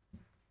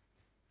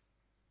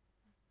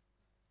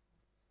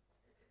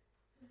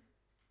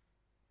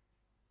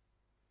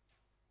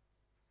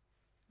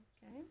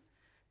 Okay.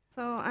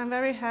 So I'm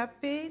very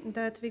happy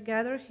that we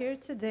gather here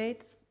today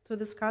to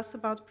discuss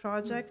about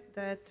project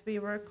that we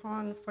work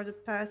on for the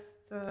past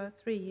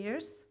 3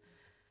 years.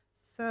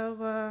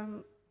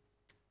 So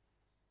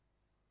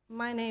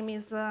my name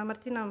is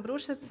Martina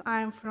Ambrušec.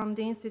 I'm from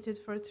the Institute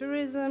for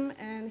Tourism,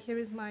 and here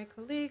is my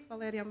colleague,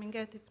 Valeria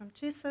Minghetti from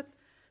CISAT.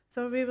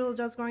 So we will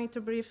just going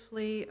to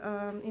briefly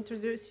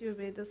introduce you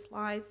with the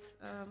slides,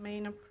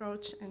 main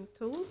approach and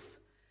tools.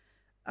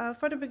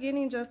 For the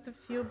beginning, just a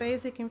few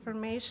basic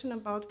information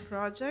about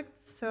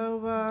projects.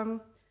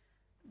 So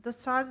the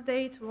start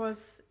date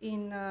was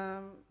in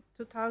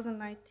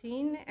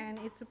 2019, and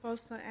it's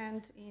supposed to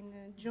end in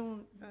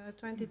June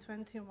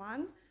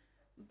 2021.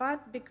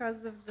 But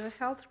because of the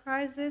health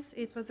crisis,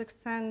 it was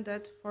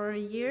extended for a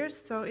year,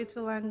 so it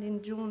will end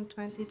in June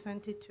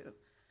 2022.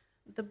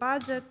 The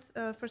budget,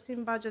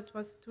 foreseen budget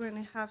was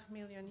 2.5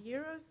 million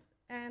euros,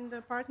 and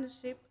the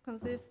partnership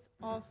consists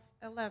of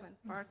 11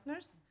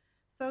 partners.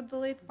 So the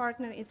lead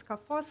partner is Ca'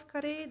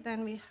 Foscari,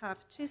 then we have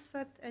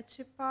CISAT,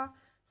 ECIPA,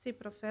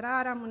 Cipro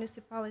Ferrara,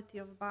 Municipality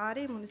of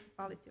Bari,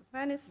 Municipality of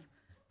Venice,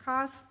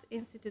 CAST,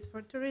 Institute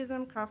for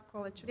Tourism, Craft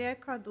College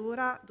Rijeka,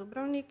 Dura,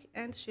 Dubrovnik,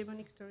 and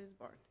Šibenik Tourist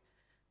Board.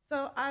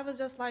 So I would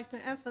just like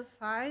to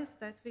emphasize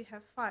that we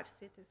have 5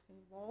 cities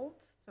involved,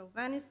 so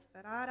Venice,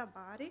 Ferrara,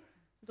 Bari,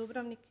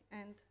 Dubrovnik,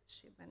 and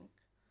Šibenik.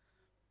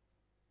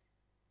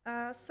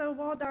 So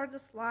what are the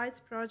slides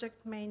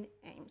project main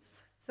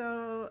aims?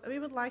 So we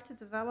would like to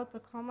develop a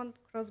common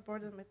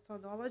cross-border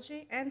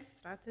methodology and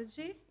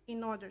strategy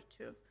in order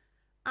to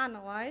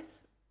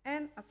analyze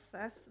and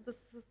assess the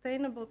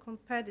sustainable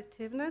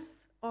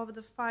competitiveness of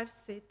the 5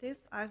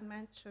 cities I've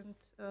mentioned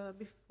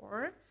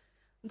before.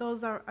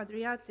 Those are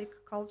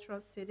Adriatic cultural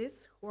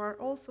cities who are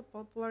also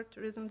popular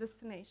tourism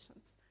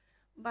destinations.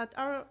 But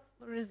our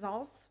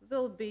results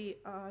will be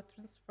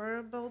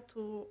transferable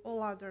to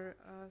all other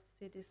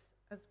cities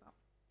as well.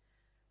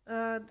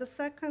 The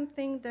second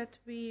thing that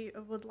we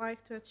would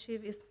like to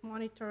achieve is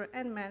monitor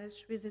and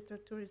manage visitor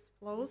tourist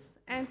flows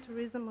and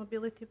tourism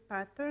mobility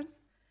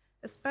patterns,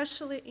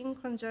 especially in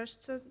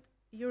congested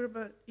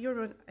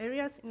urban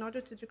areas, in order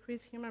to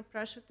decrease human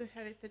pressure to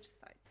heritage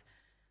sites.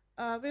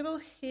 We will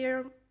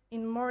hear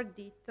in more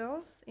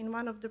details in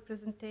one of the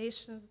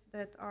presentations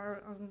that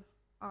are on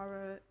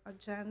our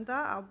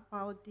agenda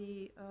about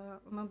the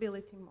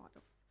mobility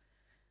models.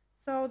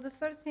 So the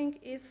third thing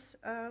is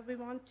we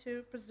want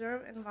to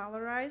preserve and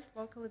valorize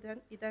local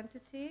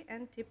identity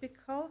and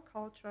typical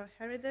cultural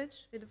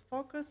heritage with a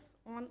focus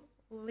on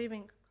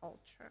living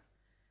culture,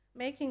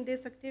 making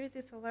these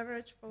activities a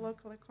leverage for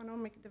local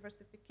economic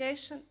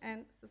diversification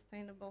and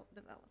sustainable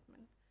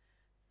development.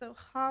 So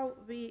how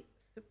we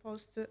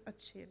supposed to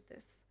achieve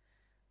this?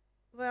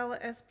 Well,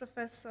 as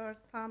Professor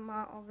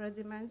Tama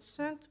already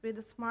mentioned, with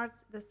a smart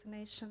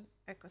destination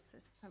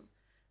ecosystem.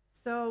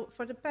 So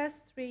for the past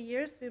 3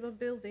 years, we were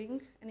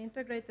building an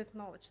integrated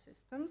knowledge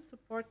system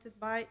supported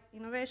by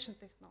innovation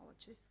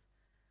technologies,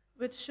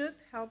 which should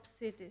help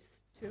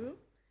cities to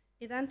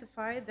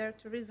identify their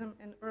tourism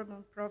and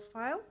urban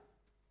profile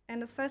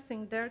and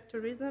assessing their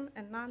tourism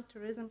and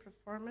non-tourism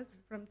performance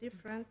from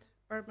different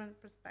urban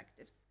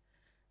perspectives.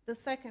 The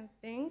second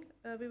thing,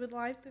 we would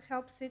like to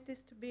help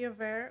cities to be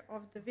aware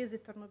of the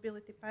visitor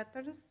mobility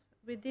patterns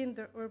within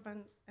the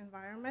urban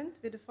environment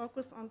with a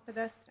focus on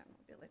pedestrian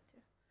mobility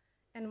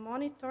and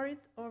monitor it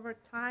over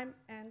time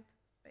and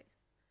space.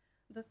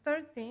 The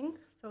third thing,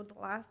 so the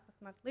last but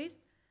not least,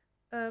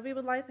 we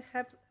would like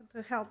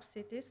to help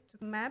cities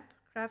to map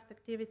craft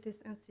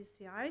activities and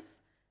CCIs,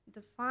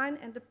 define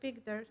and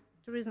depict their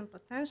tourism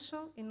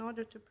potential in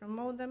order to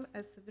promote them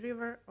as a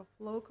driver of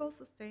local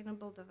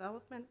sustainable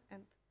development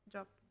and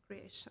job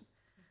creation.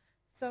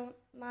 So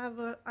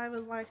now I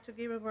would like to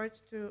give a word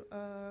to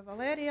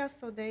Valeria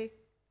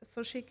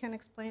so she can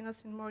explain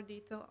us in more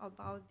detail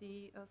about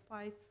the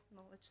S.LIDES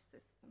knowledge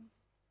system.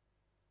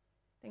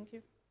 Thank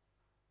you.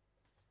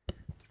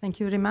 Thank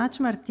you very much,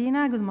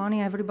 Martina. Good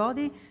morning,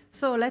 everybody.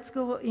 So let's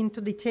go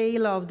into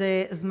detail of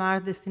the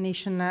smart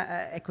destination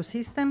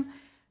ecosystem.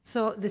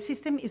 So the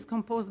system is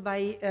composed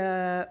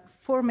by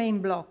 4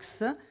 main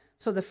blocks.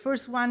 So the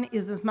first one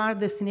is the Smart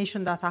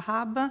Destination Data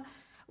Hub,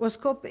 whose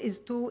scope is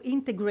to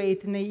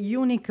integrate in a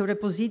unique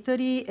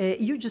repository a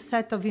huge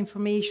set of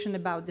information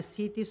about the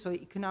city, so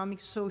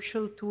economic,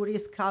 social,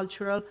 tourist,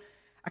 cultural,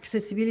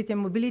 accessibility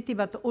and mobility,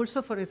 but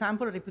also, for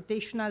example,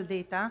 reputational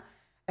data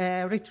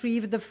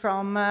retrieved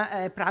from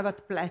a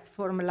private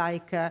platform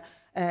like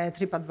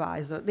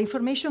TripAdvisor. The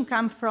information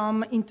comes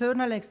from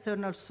internal and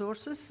external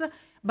sources,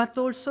 but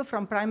also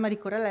from primary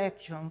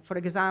correlation, for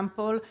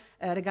example,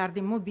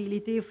 regarding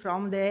mobility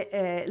from the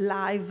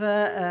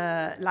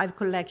live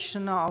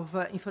collection of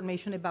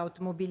information about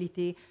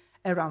mobility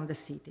around the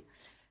city.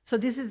 So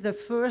this is the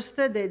first,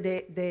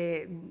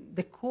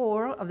 the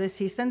core of the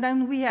system.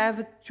 Then we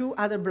have two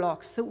other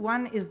blocks.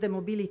 One is the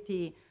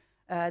mobility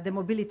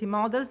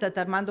models that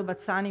Armando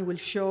Bazzani will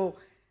show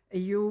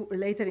you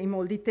later in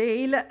more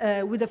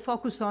detail, with a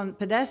focus on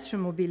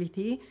pedestrian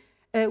mobility,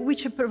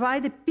 which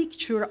provide a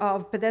picture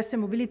of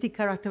pedestrian mobility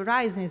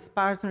characterizing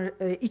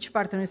each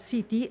partner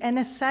city, and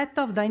a set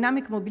of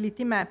dynamic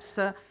mobility maps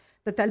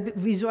that help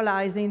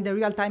visualizing the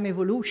real-time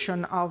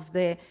evolution of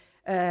the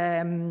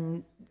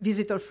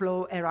visitor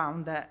flow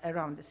around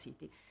the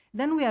city.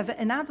 Then we have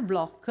another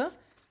block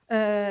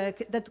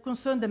that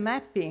concerns the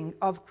mapping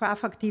of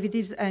craft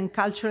activities and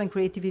cultural and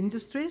creative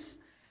industries.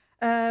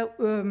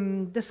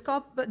 The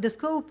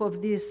scope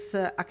of this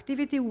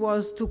activity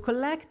was to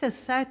collect a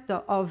set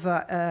of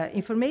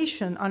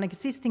information on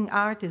existing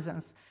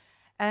artisans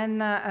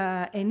and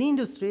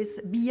industries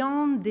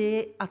beyond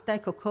the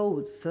ATECO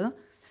codes,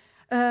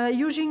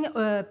 using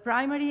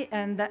primary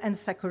and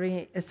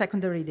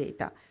secondary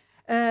data.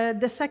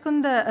 The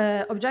second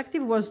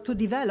objective was to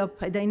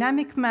develop a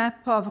dynamic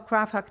map of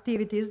craft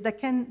activities that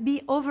can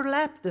be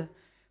overlapped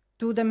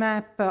to the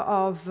map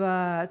of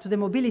to the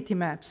mobility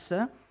maps,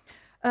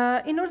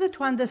 in order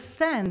to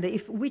understand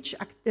if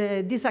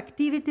these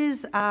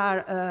activities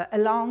are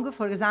along,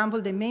 for example,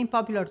 the main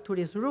popular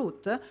tourist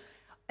route,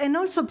 and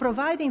also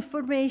provide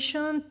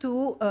information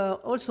to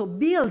also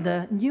build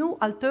a new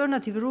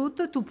alternative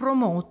route to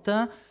promote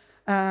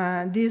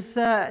this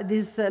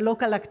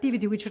local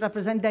activity, which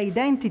represent the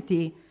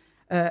identity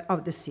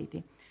of the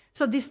city.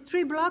 So these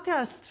three blocks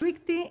are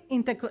strictly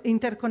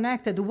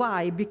interconnected.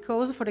 Why?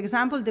 Because, for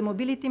example, the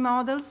mobility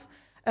models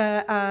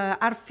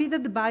are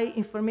fed by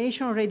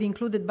information already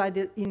included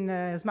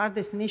in Smart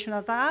Destination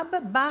Data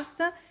Hub,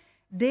 but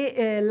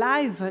the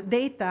live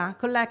data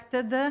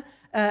collected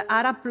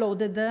are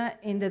uploaded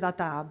in the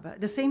Data Hub.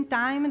 At the same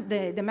time,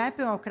 the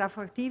mapping of craft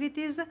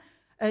activities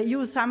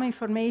use some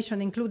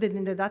information included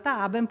in the Data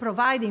Hub and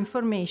provide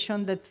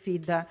information that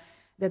feed the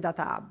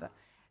Data Hub.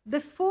 The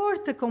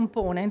fourth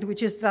component,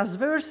 which is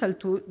transversal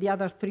to the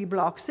other three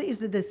blocks, is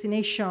the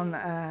destination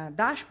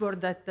dashboard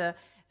that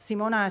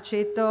Simona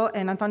Aceto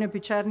and Antonio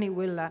Picerni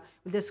will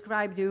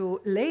describe to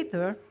you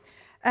later.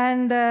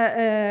 And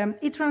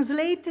it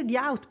translates the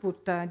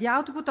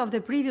output of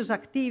the previous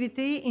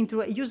activity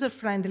into a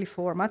user-friendly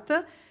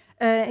format,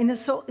 and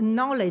so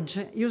knowledge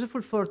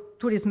useful for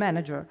tourist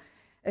manager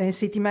and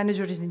city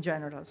managers in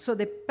general. So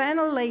the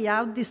panel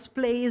layout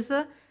displays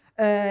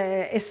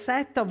a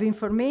set of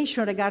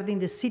information regarding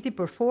the city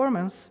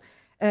performance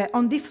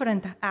on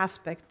different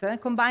aspects,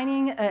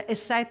 combining a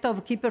set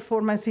of key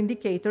performance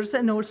indicators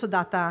and also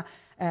data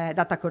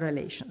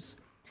correlations.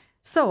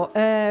 So,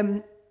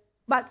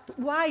 but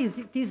why is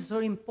it so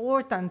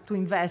important to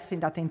invest in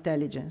data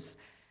intelligence?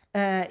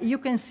 You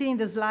can see in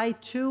the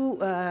slide two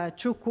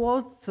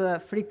quotes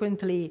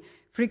frequently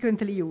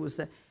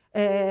used.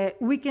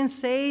 We can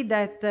say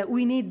that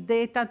we need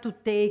data to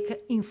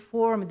take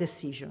informed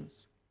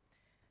decisions.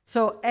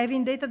 So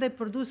having data that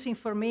produce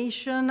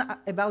information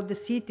about the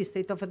city,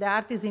 state of the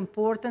art, is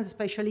important,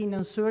 especially in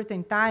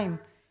uncertain time,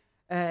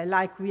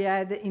 like we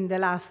had in the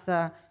last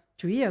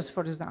 2 years,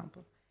 for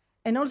example.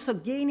 And also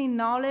gaining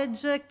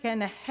knowledge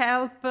can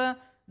help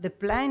the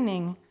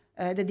planning,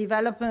 the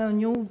development of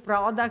new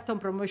product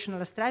and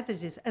promotional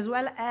strategies, as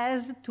well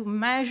as to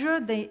measure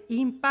the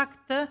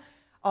impact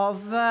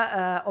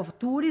of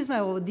tourism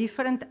or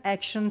different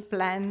action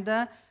planned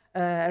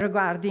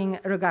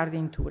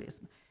regarding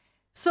tourism.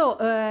 So,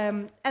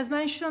 as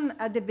mentioned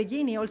at the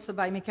beginning also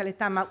by Michele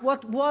Tamma,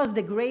 what was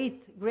the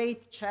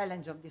great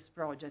challenge of this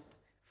project?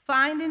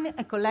 Finding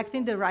and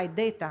collecting the right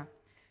data.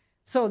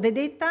 So the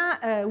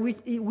data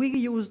we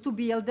use to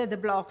build the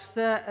blocks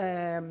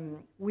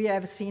we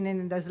have seen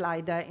in the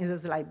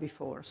slide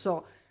before.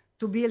 So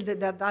to build the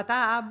Data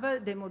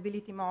Hub, the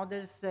mobility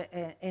models,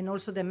 and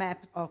also the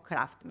map of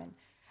craftsmen.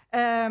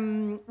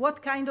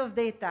 What kind of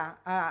data?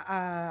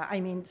 I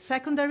mean,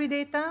 secondary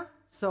data,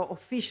 so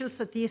official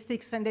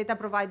statistics and data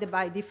provided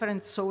by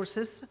different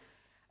sources,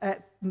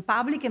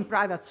 public and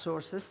private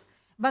sources,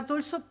 but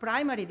also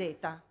primary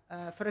data,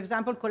 for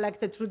example,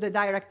 collected through the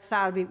direct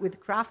survey with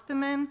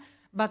craftsmen,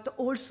 but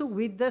also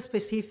with the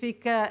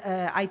specific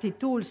IT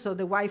tools, so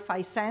the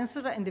Wi-Fi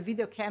sensor and the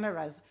video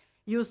cameras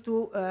used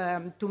to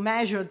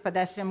measure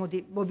pedestrian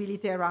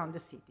mobility around the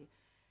city.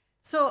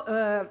 So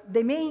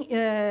the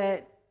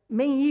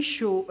main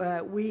issue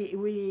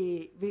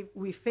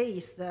we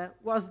faced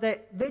was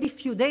that very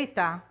few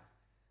data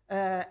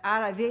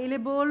are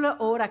available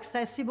or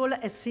accessible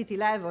at city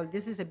level.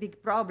 This is a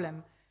big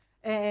problem.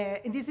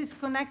 This is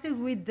connected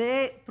with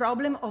the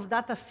problem of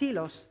data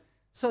silos.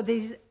 So there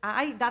is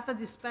high data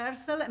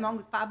dispersal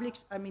among public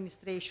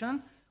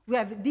administration. We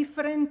have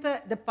different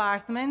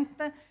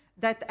departments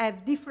that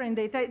have different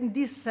data in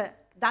this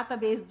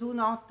database do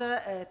not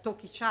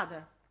talk each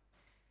other.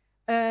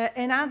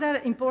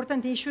 Another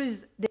important issue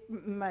is the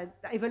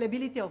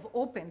availability of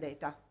open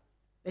data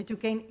that you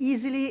can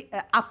easily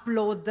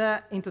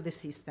upload into the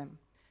system.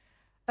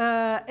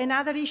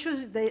 Another issue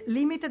is the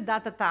limited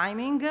data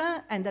timing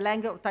and the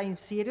length of time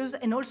series,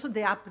 and also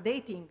the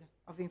updating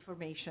of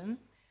information.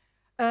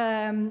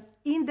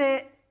 In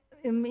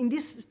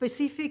this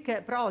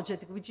specific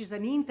project, which is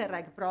an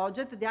Interreg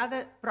project, the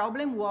other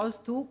problem was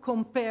to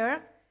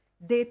compare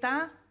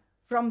data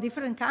from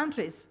different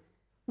countries,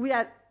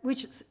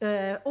 which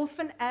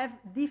often have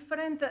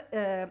different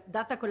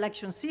data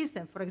collection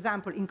systems. For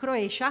example, in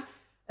Croatia,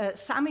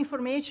 some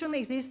information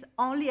exists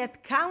only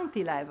at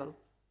county level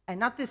and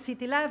not the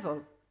city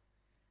level.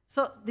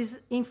 So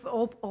this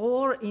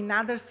or in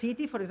other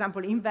cities, for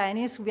example, in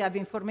Venice, we have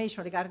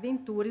information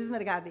regarding tourism,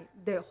 regarding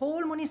the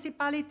whole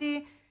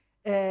municipality,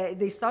 the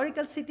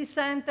historical city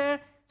center.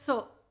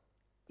 So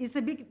it's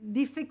a bit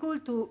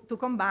difficult to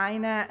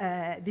combine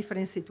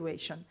different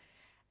situations.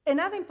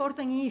 Another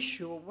important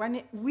issue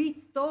when we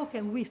talk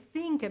and we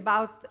think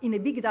about in a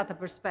big data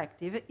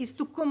perspective is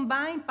to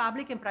combine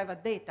public and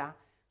private data.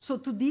 So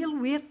to deal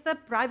with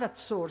private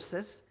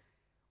sources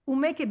who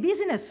make a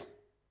business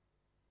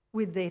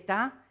with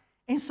data,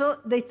 and so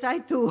they try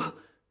to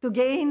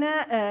gain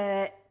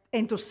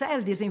and to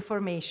sell this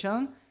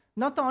information,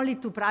 not only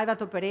to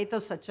private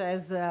operators such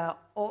as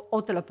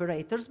hotel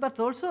operators, but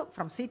also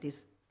from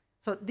cities.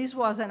 So this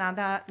was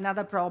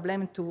another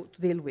problem to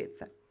deal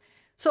with.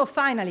 So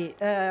finally,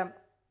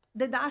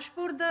 the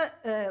dashboard,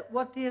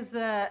 what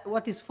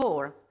is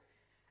for?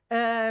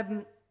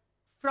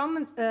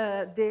 From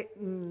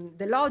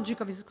the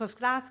logic of its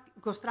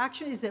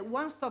construction is a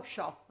one-stop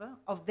shop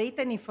of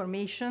data and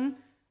information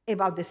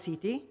about the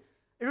city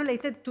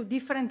related to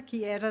different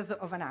key areas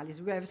of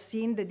analysis. We have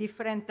seen the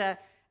different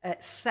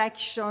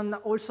section,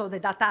 also the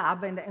data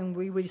hub, and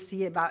we will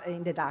see about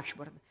in the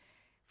dashboard.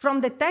 From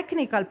the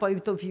technical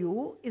point of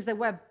view is the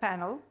web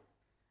panel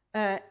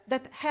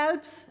that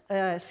helps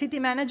city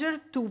manager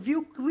to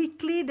view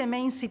quickly the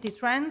main city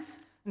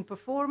trends and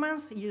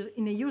performance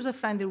in a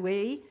user-friendly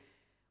way,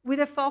 with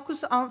a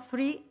focus on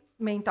three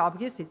main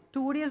topics: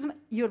 tourism,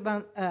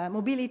 urban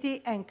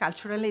mobility, and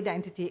cultural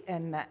identity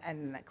and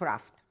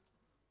craft.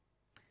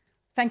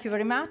 Thank you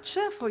very much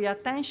for your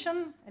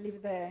attention. I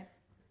leave the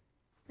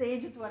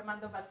stage to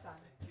Armando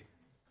Bazzani.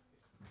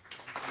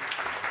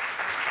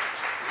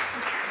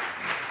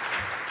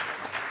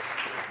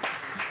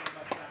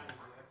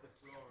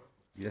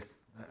 Yes,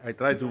 I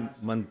try to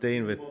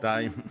maintain the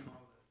time.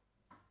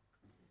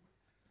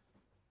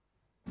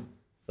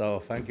 So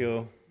thank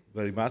you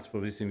very much for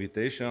this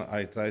invitation.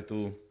 I try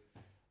to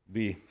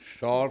be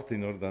short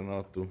in order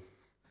not to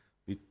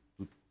be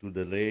too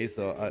delayed.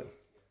 So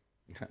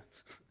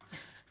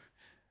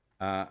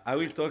I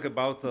will talk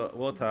about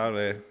what are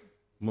a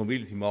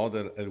mobility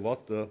model and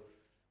what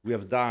we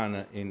have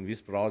done in this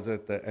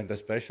project, and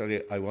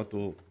especially I want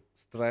to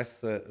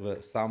stress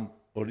some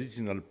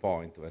original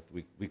point that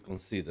we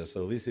consider.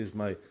 So this is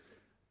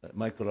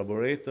my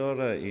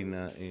collaborator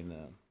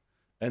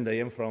and I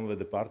am from the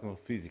Department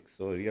of Physics.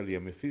 So really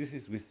I'm a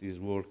physicist which is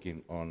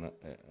working on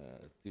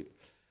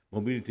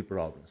mobility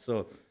problems.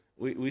 So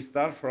we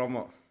start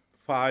from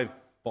 5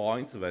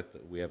 points that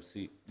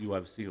you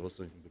have seen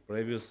also in the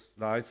previous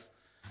slides: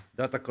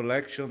 data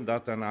collection,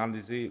 data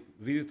analysis,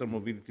 visitor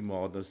mobility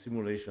model,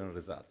 simulation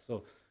results.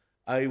 So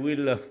I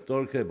will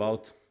talk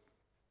about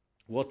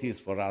what is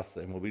for us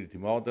a mobility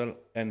model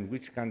and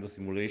which kind of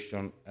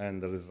simulation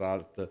and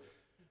result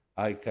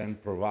I can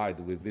provide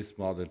with this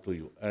model to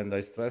you. And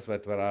I stress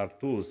that there are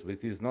tools.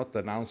 It is not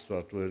an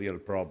answer to a real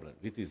problem.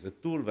 It is a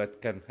tool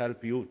that can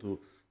help you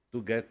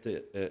to get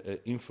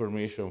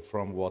information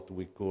from what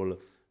we call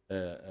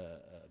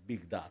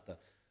big data.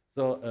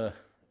 So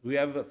we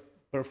have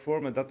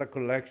performed a data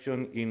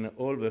collection in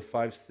all the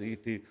 5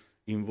 cities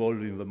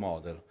involved in the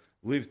model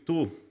with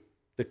 2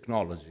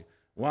 technologies.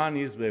 One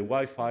is the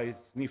Wi-Fi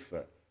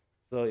sniffer.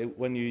 So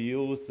when you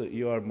use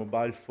your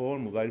mobile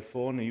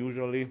phone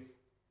usually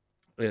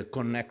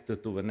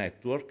connected to the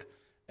network,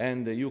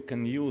 and you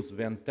can use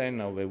the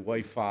antenna of a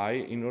Wi-Fi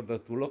in order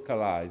to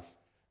localize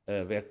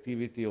the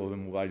activity of a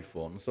mobile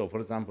phone. So for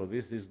example,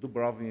 this is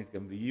Dubrovnik,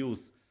 and we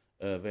use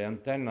the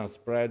antenna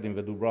spread in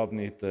the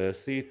Dubrovnik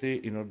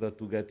city in order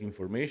to get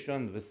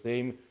information. The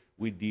same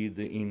we did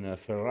in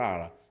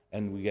Ferrara,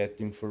 and we get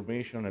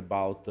information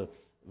about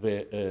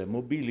the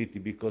mobility,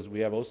 because we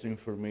have also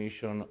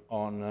information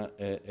on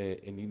an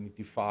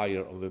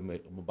identifier of a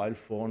mobile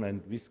phone,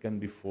 and this can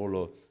be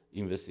followed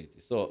in the city.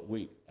 So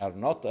we are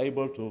not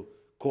able to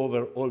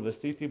cover all the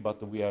city,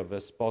 but we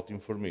have spot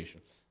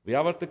information. The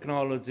other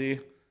technology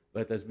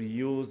that has been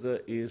used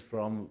is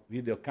from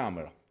video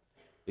camera.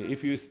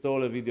 If you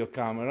install a video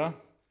camera,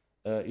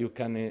 you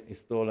can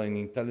install an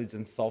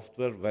intelligent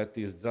software that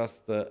is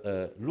just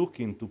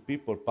looking to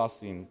people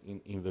passing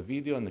in the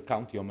video and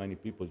counting how many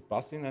people is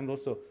passing, and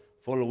also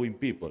following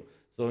people.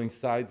 So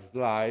inside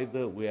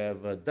S.LIDES, we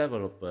have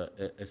developed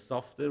a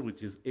software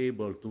which is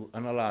able to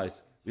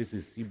analyze, this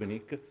is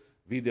Sibenic,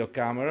 video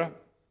camera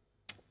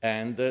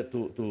and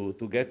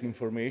to get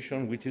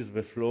information, which is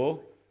the flow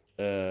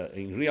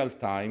in real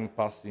time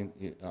passing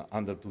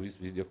under to this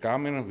video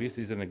camera. This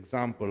is an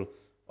example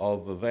of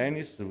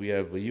Venice. We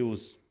have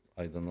used,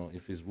 I don't know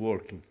if it's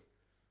working,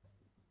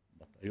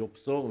 but I hope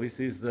so. This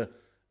is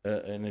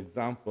an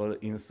example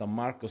in San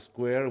Marco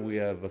Square. We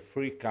have a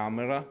free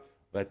camera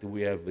that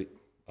we have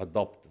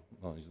adopted.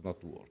 No, it's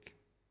not working.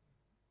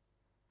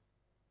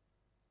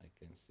 I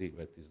can see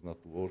that it's not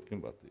working,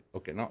 but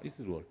okay, now it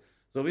is working.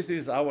 So this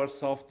is our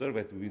software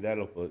that we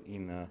developed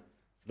in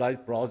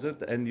S.LIDES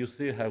project, and you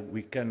see how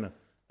we can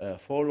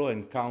follow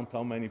and count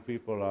how many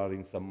people are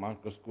in San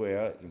Marco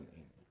Square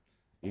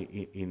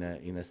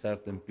in a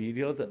certain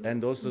period,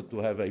 and also to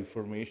have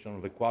information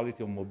on the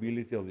quality of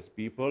mobility of these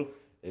people,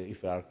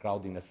 if there are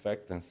crowding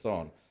effect and so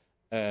on.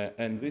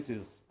 And this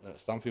is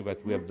something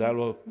that we have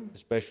developed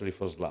especially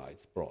for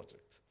S.LIDES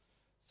project.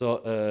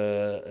 So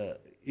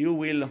you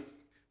will,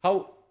 how,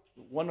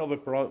 one of the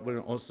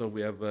problems also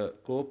we have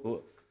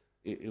cope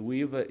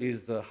with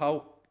is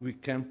how we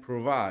can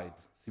provide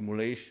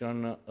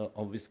simulation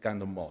of this kind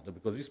of model,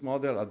 because this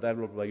model are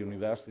developed by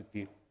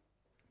university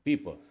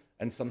people,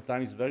 and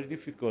sometimes it's very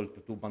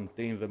difficult to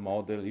maintain the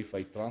model if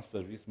I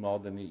transfer this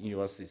model in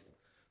your system.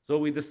 So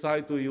we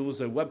decided to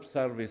use a web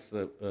service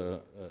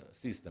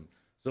system.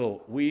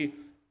 So we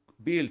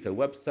built a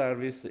web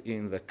service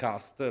in the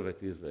CAST,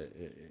 that is the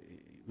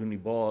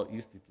Unibo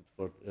Institute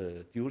for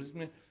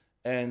Tourism,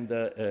 and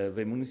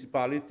the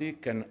municipality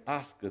can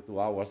ask to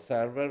our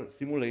server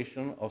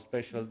simulation of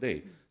special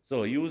day.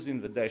 So using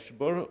the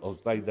dashboard, or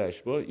S.LIDES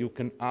dashboard, you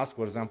can ask,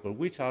 for example,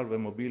 which are the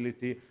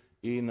mobility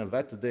in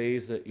that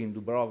days in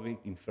Dubrovnik,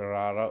 in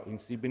Ferrara, in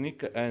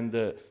Šibenik,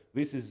 and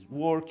this is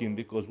working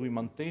because we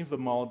maintain the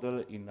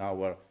model in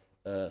our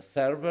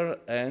server,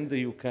 and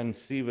you can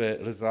see the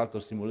result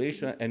of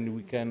simulation, and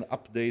we can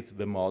update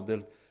the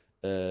model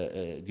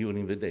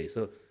during the day.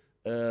 So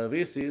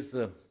this is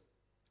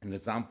an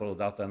example of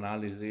data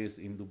analysis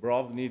in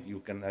Dubrovnik. You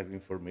can have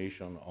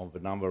information on the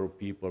number of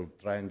people,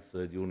 trends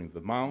during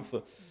the month.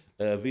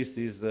 This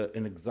is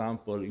an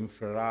example in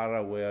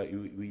Ferrara where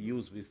we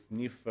use this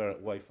sniffer,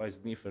 Wi-Fi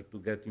sniffer, to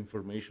get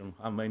information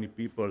how many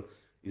people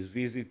is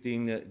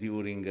visiting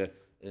during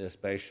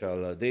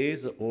special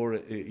days, or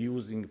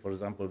using, for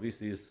example,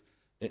 this is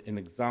an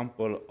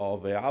example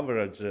of the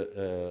average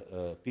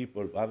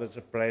people, average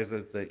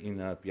present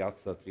in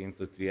Piazza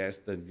Triento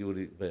Trieste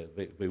during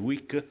the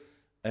week,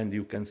 and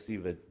you can see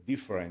the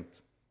different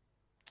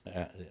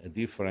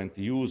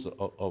use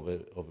of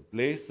a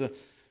place.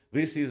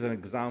 This is an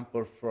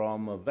example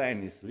from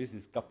Venice. This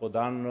is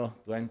Capodanno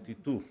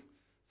 22.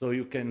 So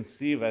you can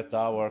see that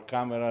our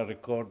camera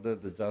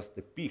recorded just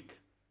a peak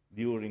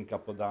during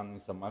Capodanno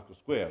in San Marco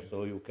Square.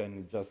 So you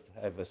can just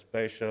have a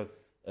special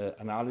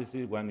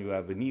analysis when you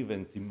have an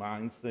event in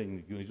mind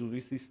in your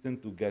system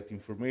to get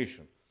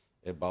information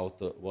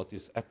about what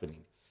is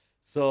happening.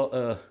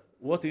 So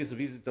what is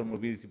visitor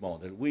mobility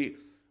model? We,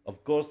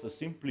 of course,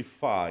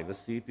 simplify the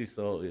city.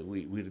 So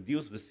we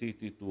reduce the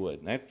city to a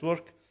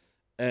network.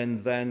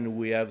 And then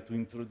we have to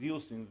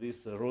introduce in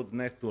this road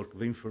network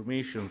the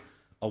information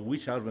of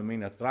which are the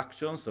main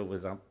attractions. So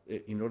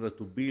in order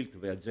to build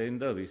the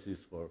agenda, this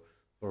is for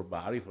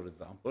Bari, for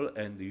example,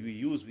 and we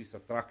use this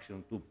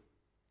attraction to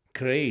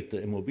create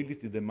a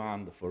mobility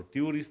demand for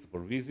tourists,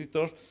 for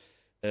visitors.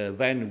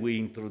 Then we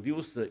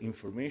introduce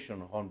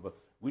information on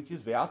which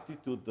is the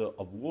attitude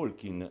of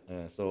walking,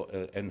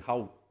 and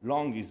how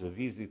long is a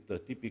visit, a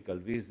typical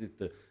visit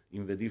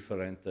in the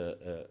different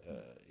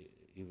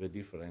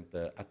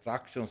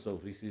attractions. So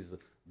this is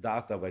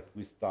data that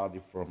we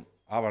study from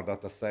our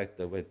data set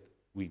that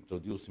we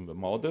introduce in the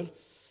model.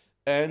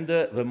 And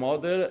the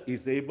model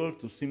is able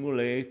to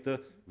simulate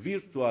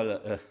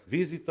virtual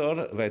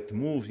visitor that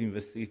move in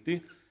the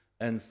city.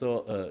 And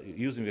so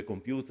using the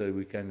computer,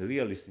 we can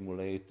really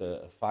simulate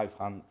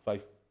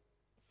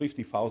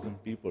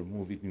 50,000 people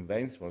moving in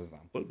Venice, for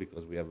example,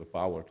 because we have the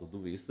power to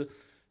do this.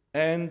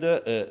 And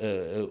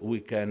we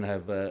can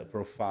have a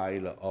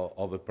profile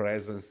of a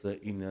presence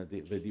in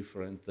the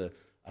different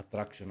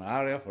attraction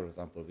area. For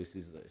example, this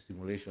is a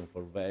simulation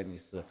for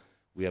Venice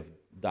we have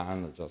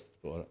done just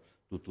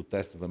to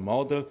test the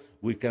model.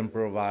 We can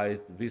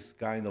provide this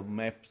kind of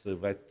maps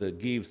that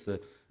gives an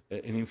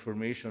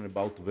information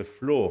about the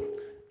flow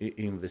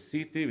in the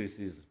city. This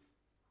is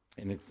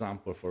an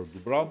example for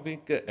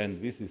Dubrovnik,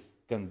 and this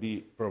can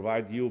be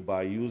provided you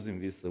by using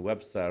this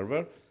web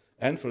server.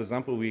 And for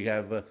example, we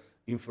have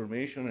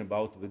information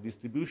about the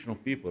distribution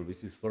of people.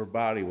 This is for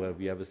Bari, where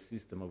we have a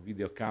system of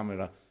video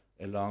camera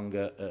along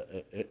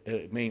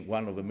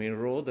one of the main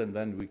roads, and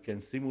then we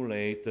can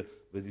simulate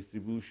the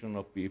distribution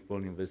of people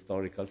in the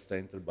historical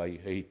center by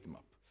heat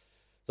map.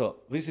 So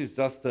this is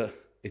just a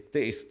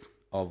taste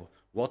of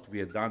what we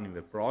have done in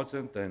the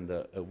project, and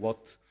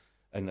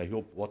I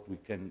hope what we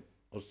can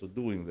also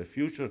do in the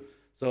future.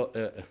 So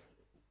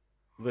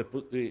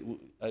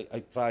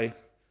I try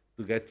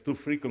to get to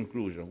three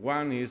conclusions.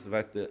 One is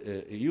that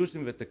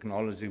using the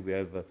technology we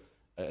have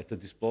at the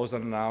disposal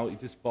now,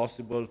 it is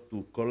possible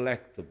to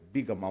collect a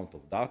big amount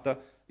of data.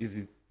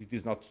 it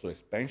is not so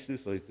expensive,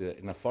 so it's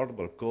an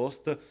affordable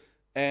cost,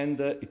 and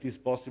it is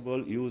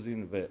possible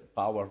using the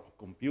power of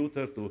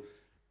computer to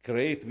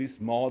create this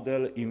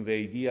model in the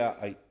idea,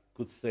 I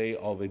could say,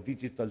 of a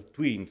digital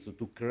twin, so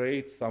to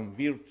create some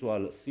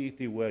virtual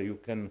city where you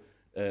can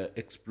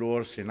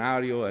explore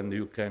scenario and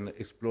you can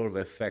explore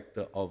the effect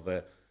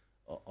of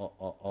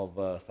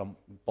some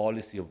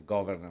policy of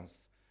governance.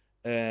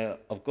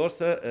 Of course,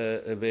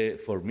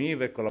 for me,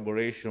 the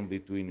collaboration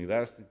between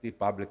university,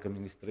 public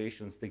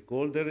administration,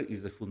 stakeholder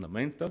is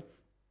fundamental,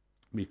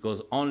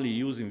 because only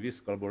using this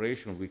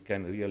collaboration we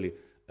can really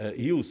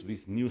use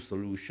this new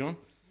solution.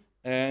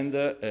 And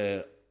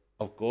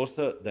of course,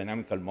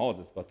 dynamical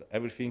models, but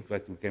everything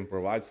that we can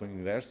provide for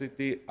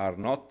university are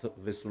not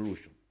the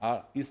solution,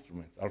 are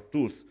instruments, are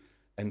tools,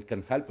 and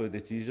can help a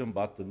decision,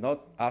 but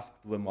not ask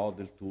the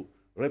model to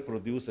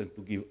reproduce and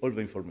to give all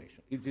the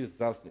information. It is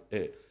just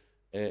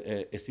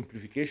a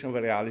simplification of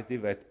the reality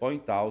that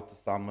point out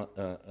some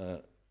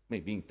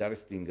maybe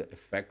interesting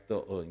effect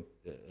or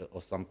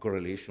some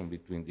correlation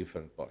between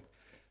different points.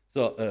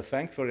 So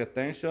thanks for your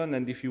attention,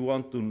 and if you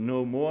want to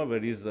know more,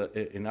 there is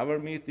another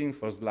meeting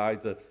for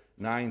slide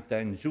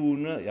 9-10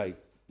 June. I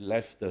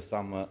left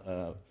some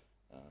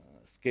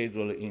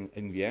schedule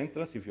in the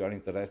entrance. If you are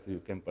interested, you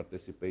can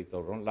participate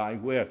or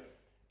online, where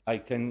I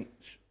can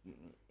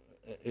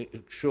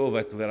show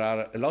that there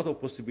are a lot of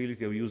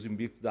possibilities of using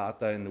big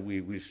data, and we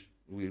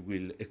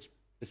will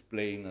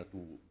explain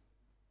to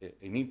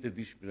an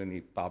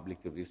interdisciplinary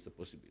public this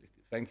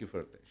possibility. Thank you for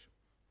your attention.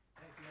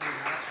 Thank you very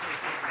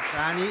much,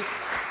 Tani.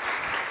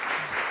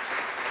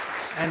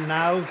 And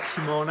now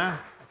Simona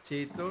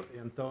Aceto e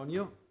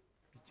Antonio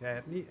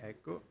Picerni,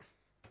 ecco,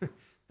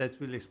 that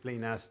will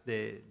explain us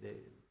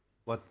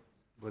what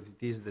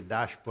it is, the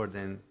dashboard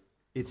and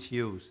its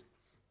use.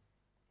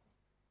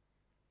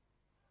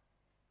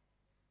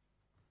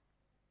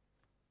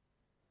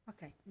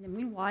 Okay, in the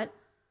meanwhile,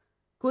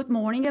 good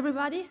morning,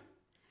 everybody,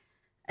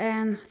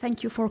 and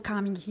thank you for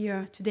coming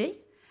here today.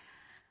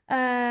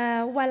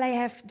 Well, I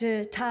have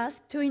the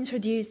task to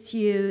introduce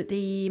you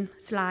the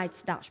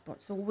S.LIDES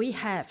dashboard. So we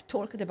have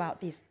talked about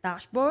this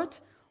dashboard,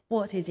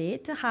 what is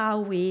it, how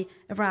we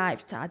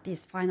arrived at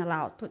this final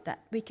output,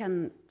 that we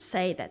can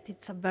say that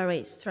it's a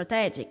very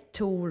strategic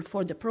tool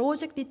for the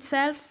project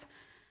itself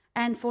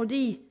and for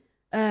the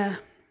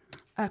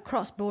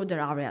cross-border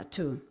area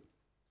too.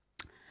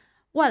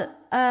 Well,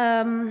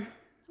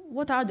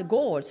 what are the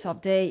goals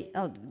of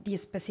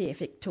this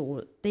specific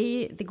tool?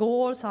 The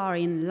goals are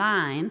in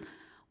line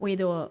with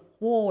the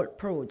whole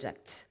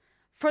project.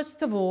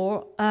 First of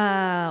all,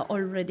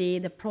 already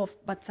the Prof.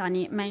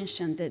 Bazzani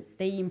mentioned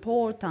the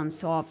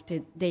importance of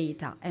the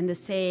data, and the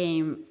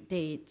same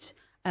did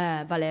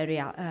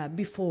Valeria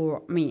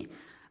before me.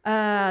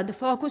 The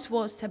focus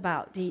was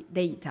about the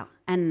data,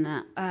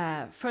 and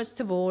first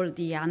of all,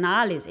 the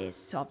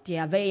analysis of the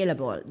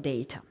available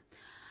data.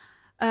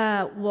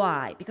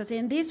 Why? Because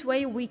in this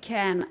way we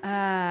can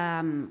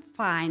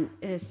find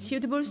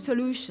suitable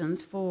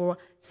solutions for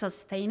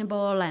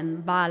sustainable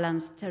and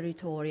balanced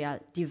territorial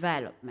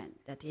development.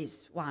 That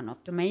is one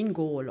of the main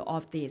goals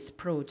of this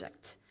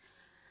project.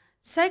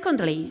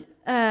 Secondly,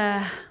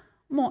 to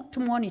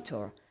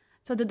monitor.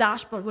 So the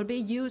dashboard will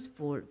be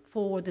useful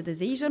for the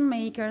decision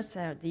makers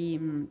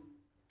and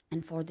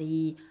for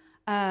the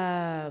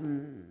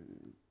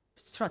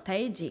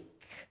strategic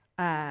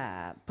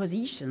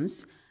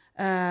positions.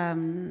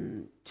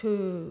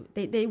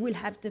 They will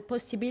have the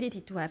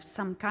possibility to have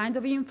some kind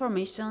of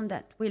information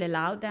that will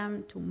allow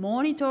them to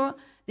monitor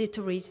the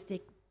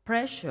touristic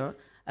pressure,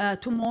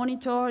 to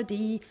monitor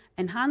the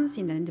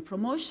enhancing and the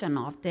promotion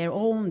of their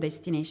own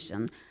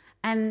destination.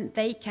 And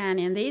they can,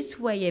 in this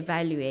way,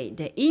 evaluate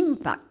the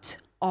impact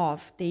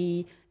of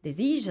the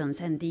decisions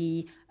and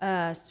the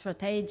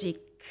strategic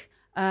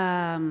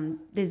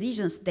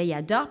decisions they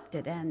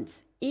adopted, and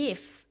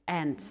if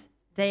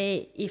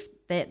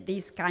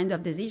these kind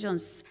of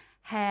decisions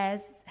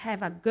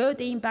have a good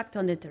impact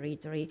on the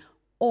territory,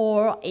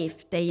 or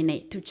if they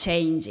need to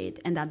change it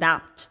and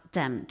adapt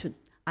them to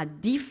a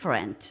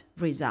different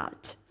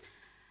result.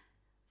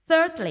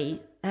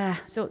 Thirdly,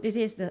 so this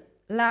is the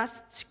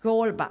last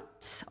goal,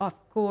 but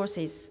of course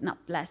is not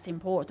less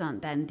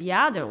important than the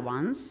other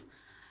ones.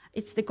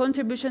 It's the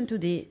contribution to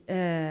the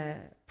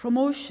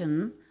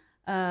promotion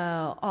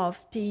of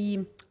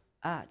the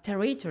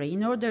territory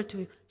in order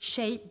to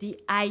shape the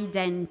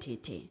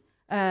identity.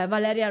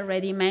 Valeria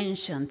already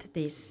mentioned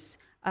this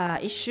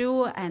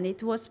issue, and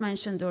it was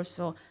mentioned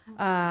also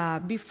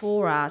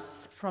before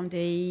us from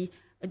the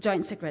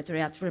Joint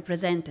Secretariat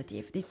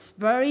representative. It's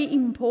very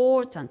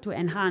important to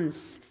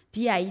enhance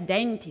the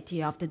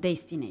identity of the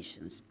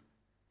destinations.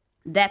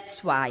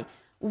 That's why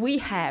we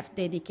have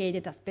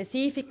dedicated a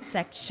specific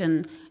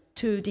section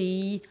to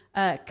the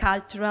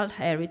cultural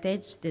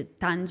heritage, the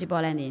tangible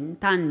and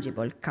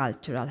intangible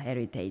cultural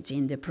heritage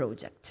in the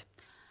project.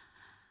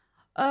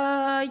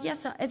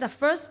 Yes, as a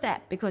first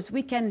step, because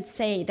we can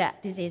say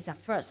that this is a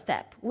first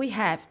step, we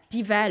have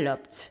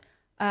developed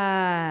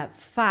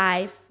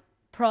 5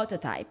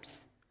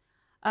 prototypes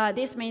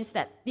This means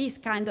that this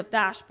kind of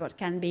dashboard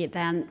can be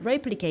then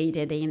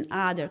replicated in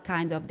other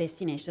kind of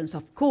destinations,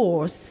 of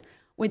course,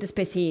 with a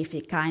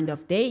specific kind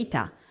of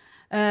data.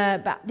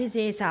 But this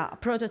is a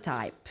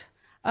prototype.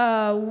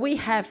 We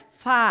have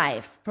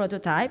 5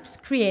 prototypes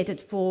created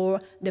for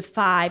the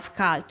 5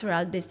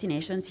 cultural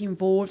destinations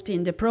involved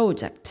in the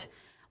project.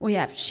 We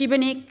have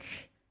Šibenik,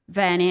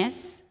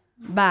 Venice,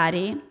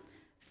 Bari,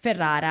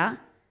 Ferrara,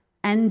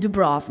 and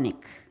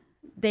Dubrovnik.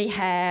 They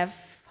have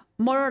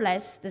more or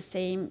less the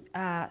same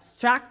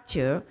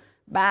structure,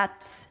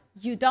 but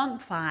you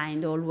don't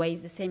find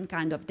always the same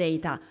kind of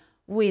data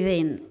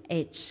within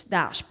each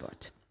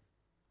dashboard.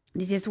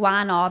 This is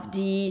one of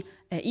the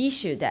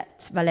issues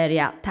that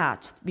Valeria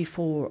touched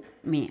before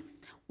me.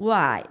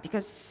 Why?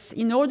 Because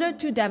in order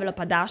to develop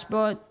a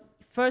dashboard,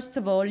 first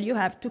of all, you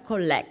have to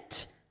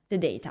collect the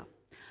data.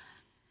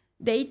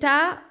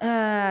 Data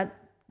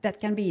that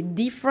can be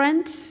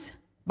different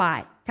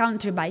by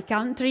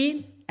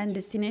country and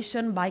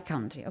destination by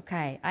country.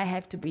 Okay, I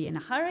have to be in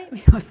a hurry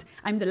because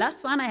I'm the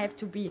last one, I have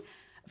to be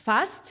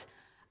fast.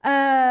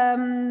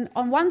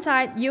 On one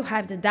side, you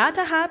have the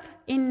data hub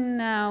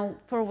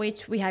for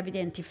which we have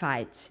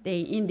identified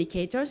the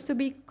indicators to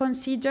be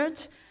considered.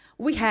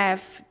 We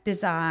have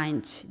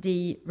designed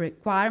the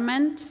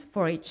requirements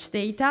for each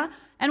data,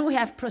 and we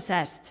have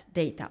processed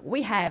data.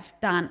 We have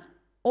done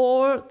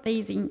all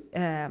these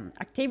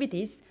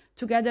activities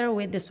together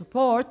with the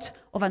support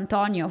of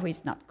Antonio, who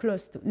is not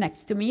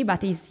next to me,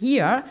 but is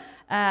here,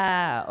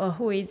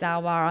 who is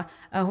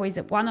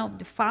one of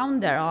the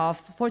founder of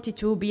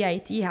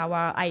 42BIT,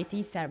 our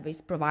IT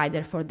service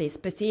provider for this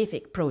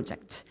specific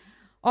project.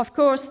 Of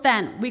course,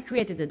 then we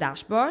created a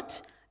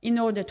dashboard in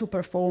order to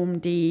perform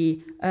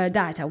the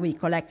data we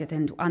collected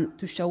and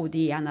to show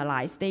the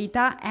analyzed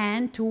data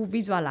and to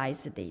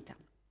visualize the data.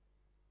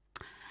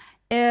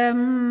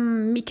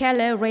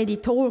 Michele already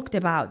talked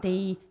about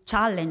the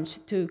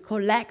challenge to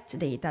collect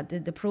data.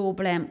 The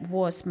problem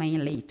was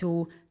mainly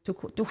to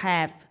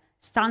have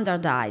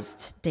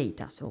standardized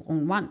data. So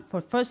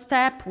for first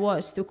step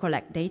was to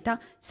collect data.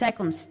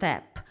 Second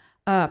step,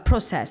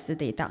 process the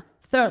data.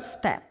 Third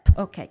step,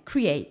 okay,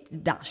 create the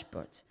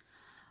dashboard.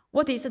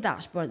 What is a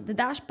dashboard? The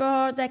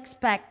dashboard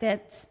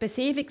expected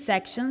specific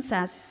sections,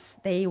 as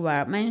they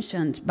were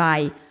mentioned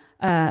by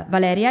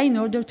Valeria, in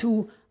order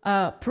to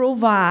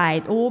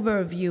provide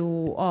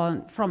overview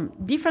from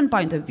different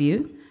point of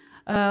view.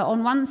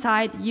 On one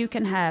side, you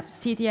can have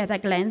city at a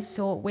glance,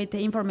 so with the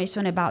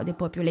information about the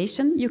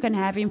population. You can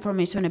have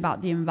information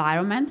about the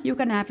environment. You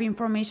can have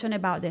information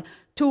about the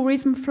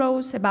tourism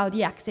flows, about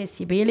the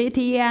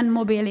accessibility and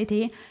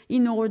mobility,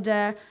 in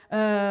order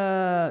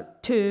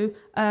to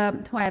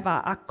have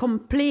a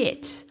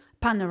complete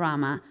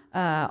panorama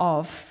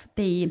of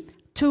the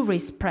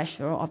tourist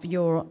pressure of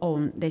your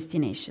own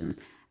destination.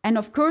 And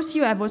of course,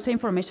 you have also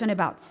information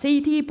about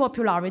city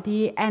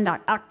popularity and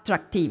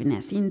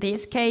attractiveness. In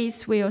this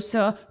case, we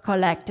also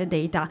collect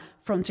data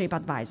from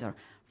TripAdvisor.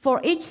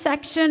 For each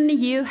section,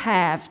 you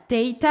have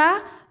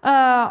data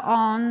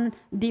on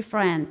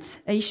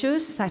different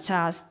issues, such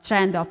as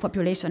trend of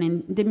population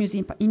in the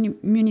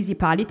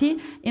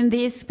municipality. In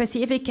this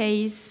specific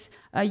case,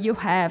 you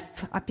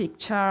have a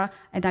picture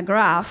and a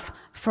graph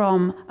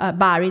from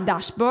Bari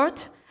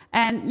dashboard.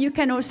 And you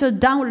can also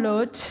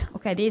download,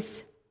 okay,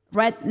 this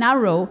red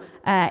arrow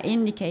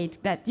indicate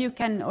that you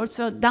can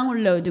also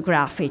download the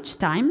graph each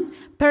time.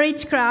 Per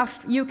each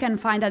graph, you can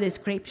find a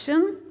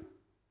description.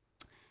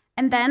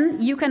 And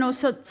then you can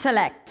also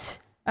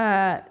select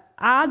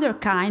other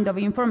kind of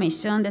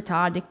information that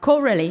are the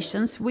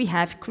correlations we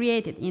have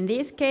created. In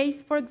this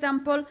case, for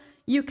example,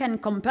 you can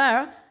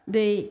compare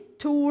the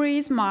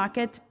tourist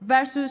market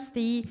versus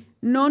the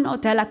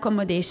non-hotel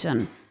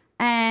accommodation.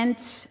 And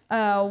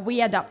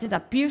we adopted a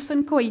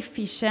Pearson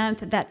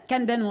coefficient that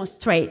can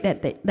demonstrate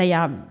that they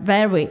are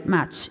very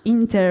much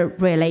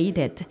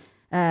interrelated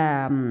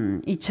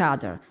each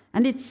other.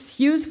 And it's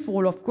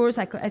useful, of course,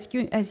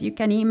 as you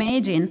can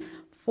imagine,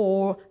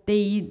 for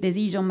the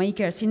decision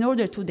makers in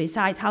order to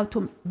decide how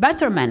to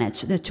better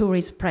manage the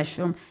tourist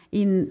pressure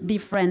in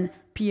different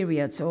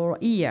periods or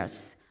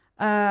years.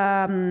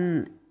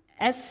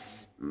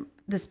 As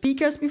the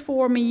speakers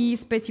before me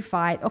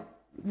specified,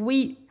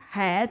 we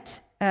had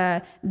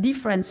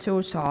different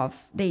source of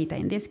data.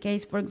 In this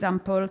case, for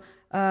example,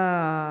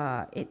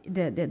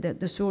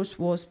 the source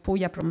was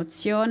Puglia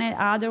Promozione,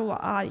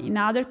 in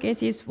other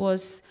cases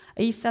was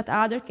Istat,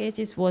 other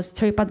cases was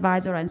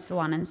TripAdvisor, and so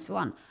on and so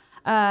on.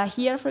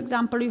 Here, for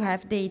example, you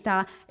have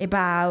data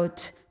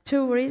about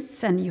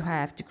tourists, and you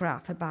have the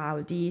graph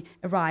about the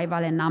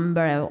arrival and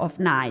number of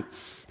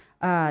nights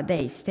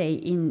they stay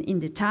in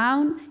the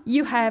town.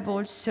 You have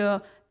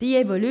also the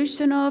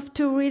evolution of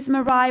tourism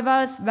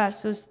arrivals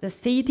versus the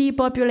city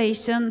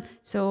population,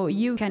 so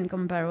you can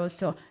compare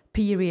also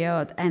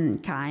period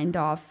and kind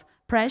of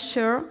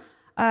pressure.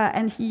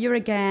 And here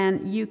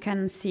again, you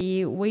can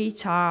see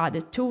which are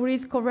the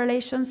tourist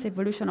correlations,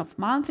 evolution of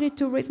monthly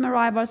tourism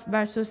arrivals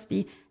versus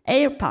the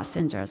air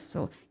passengers.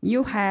 So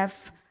you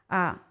have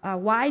a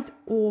wide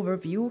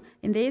overview.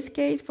 In this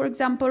case, for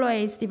example,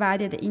 is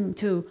divided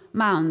into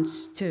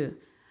months too.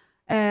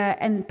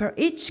 And per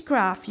each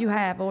graph, you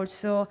have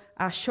also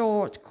a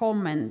short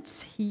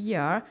comment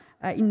here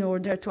in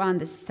order to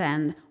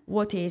understand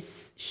what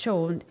is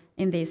shown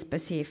in this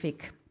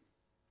specific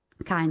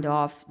kind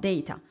of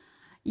data.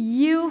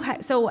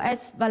 So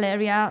as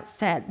Valeria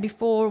said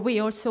before, we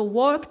also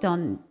worked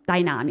on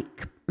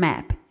dynamic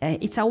map.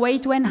 It's a way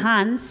to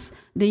enhance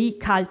the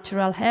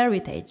cultural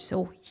heritage.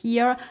 So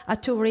here a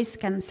tourist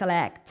can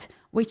select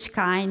which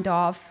kind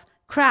of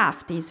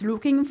craft is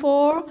looking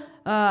for,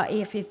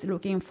 if it's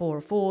looking for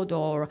food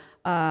or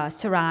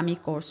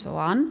ceramic or so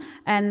on,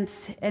 and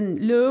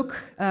look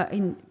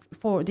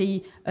for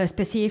the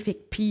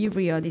specific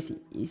period is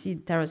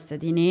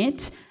interested in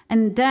it,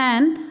 and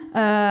then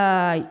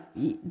the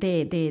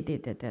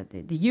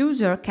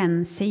user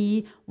can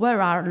see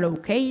where are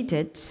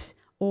located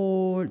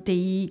all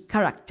the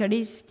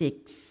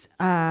characteristics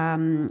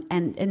and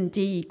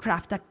the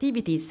craft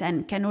activities,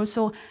 and can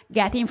also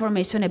get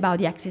information about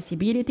the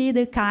accessibility,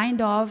 the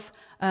kind of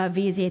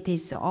visit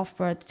is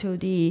offered to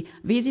the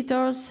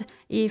visitors,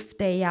 if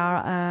they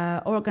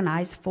are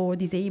organized for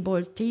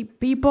disabled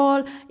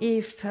people,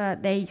 if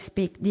they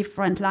speak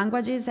different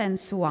languages, and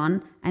so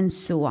on and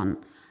so on.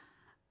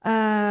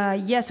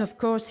 Yes, of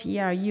course,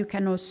 here you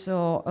can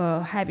also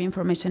have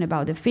information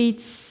about the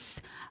feeds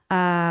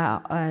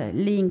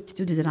linked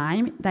to the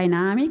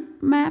dynamic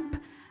map.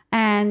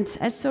 And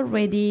as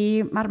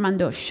already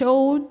Armando has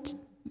shown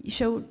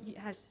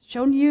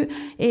you,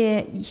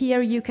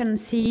 here you can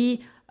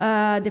see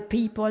the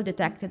people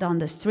detected on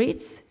the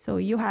streets. So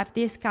you have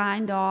this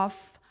kind of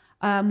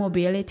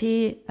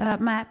mobility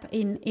map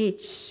in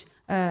each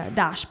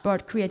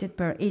dashboard created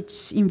per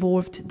each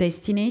involved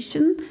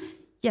destination.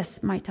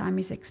 Yes, my time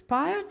is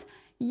expired.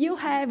 You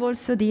have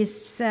also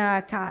this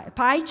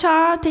pie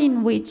chart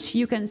in which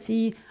you can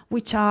see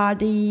which are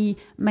the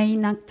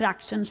main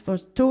attractions for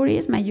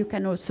tourism, and you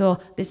can also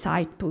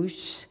decide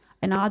push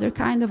another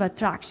kind of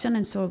attraction.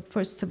 And so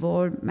first of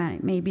all,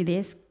 maybe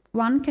this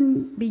one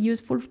can be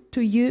useful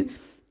to you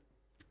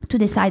to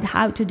decide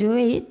how to do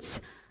it.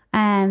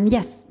 And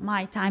yes,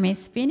 my time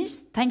is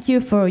finished. Thank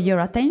you for your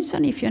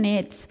attention. If you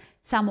need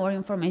some more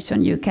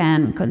information, you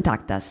can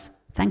contact us.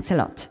 Thanks a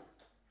lot.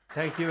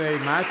 Thank you very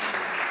much.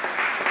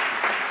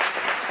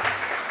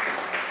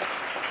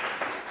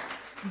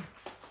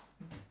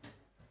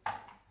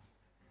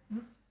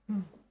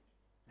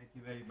 Thank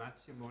you very much,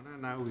 Simona.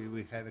 Now we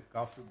will have a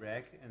coffee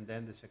break and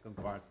then the second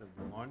part of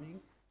the morning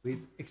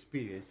with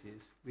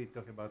experiences. We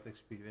talk about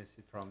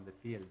experiences from the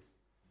field.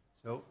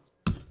 So,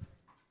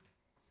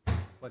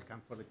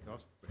 welcome for the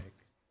coffee break.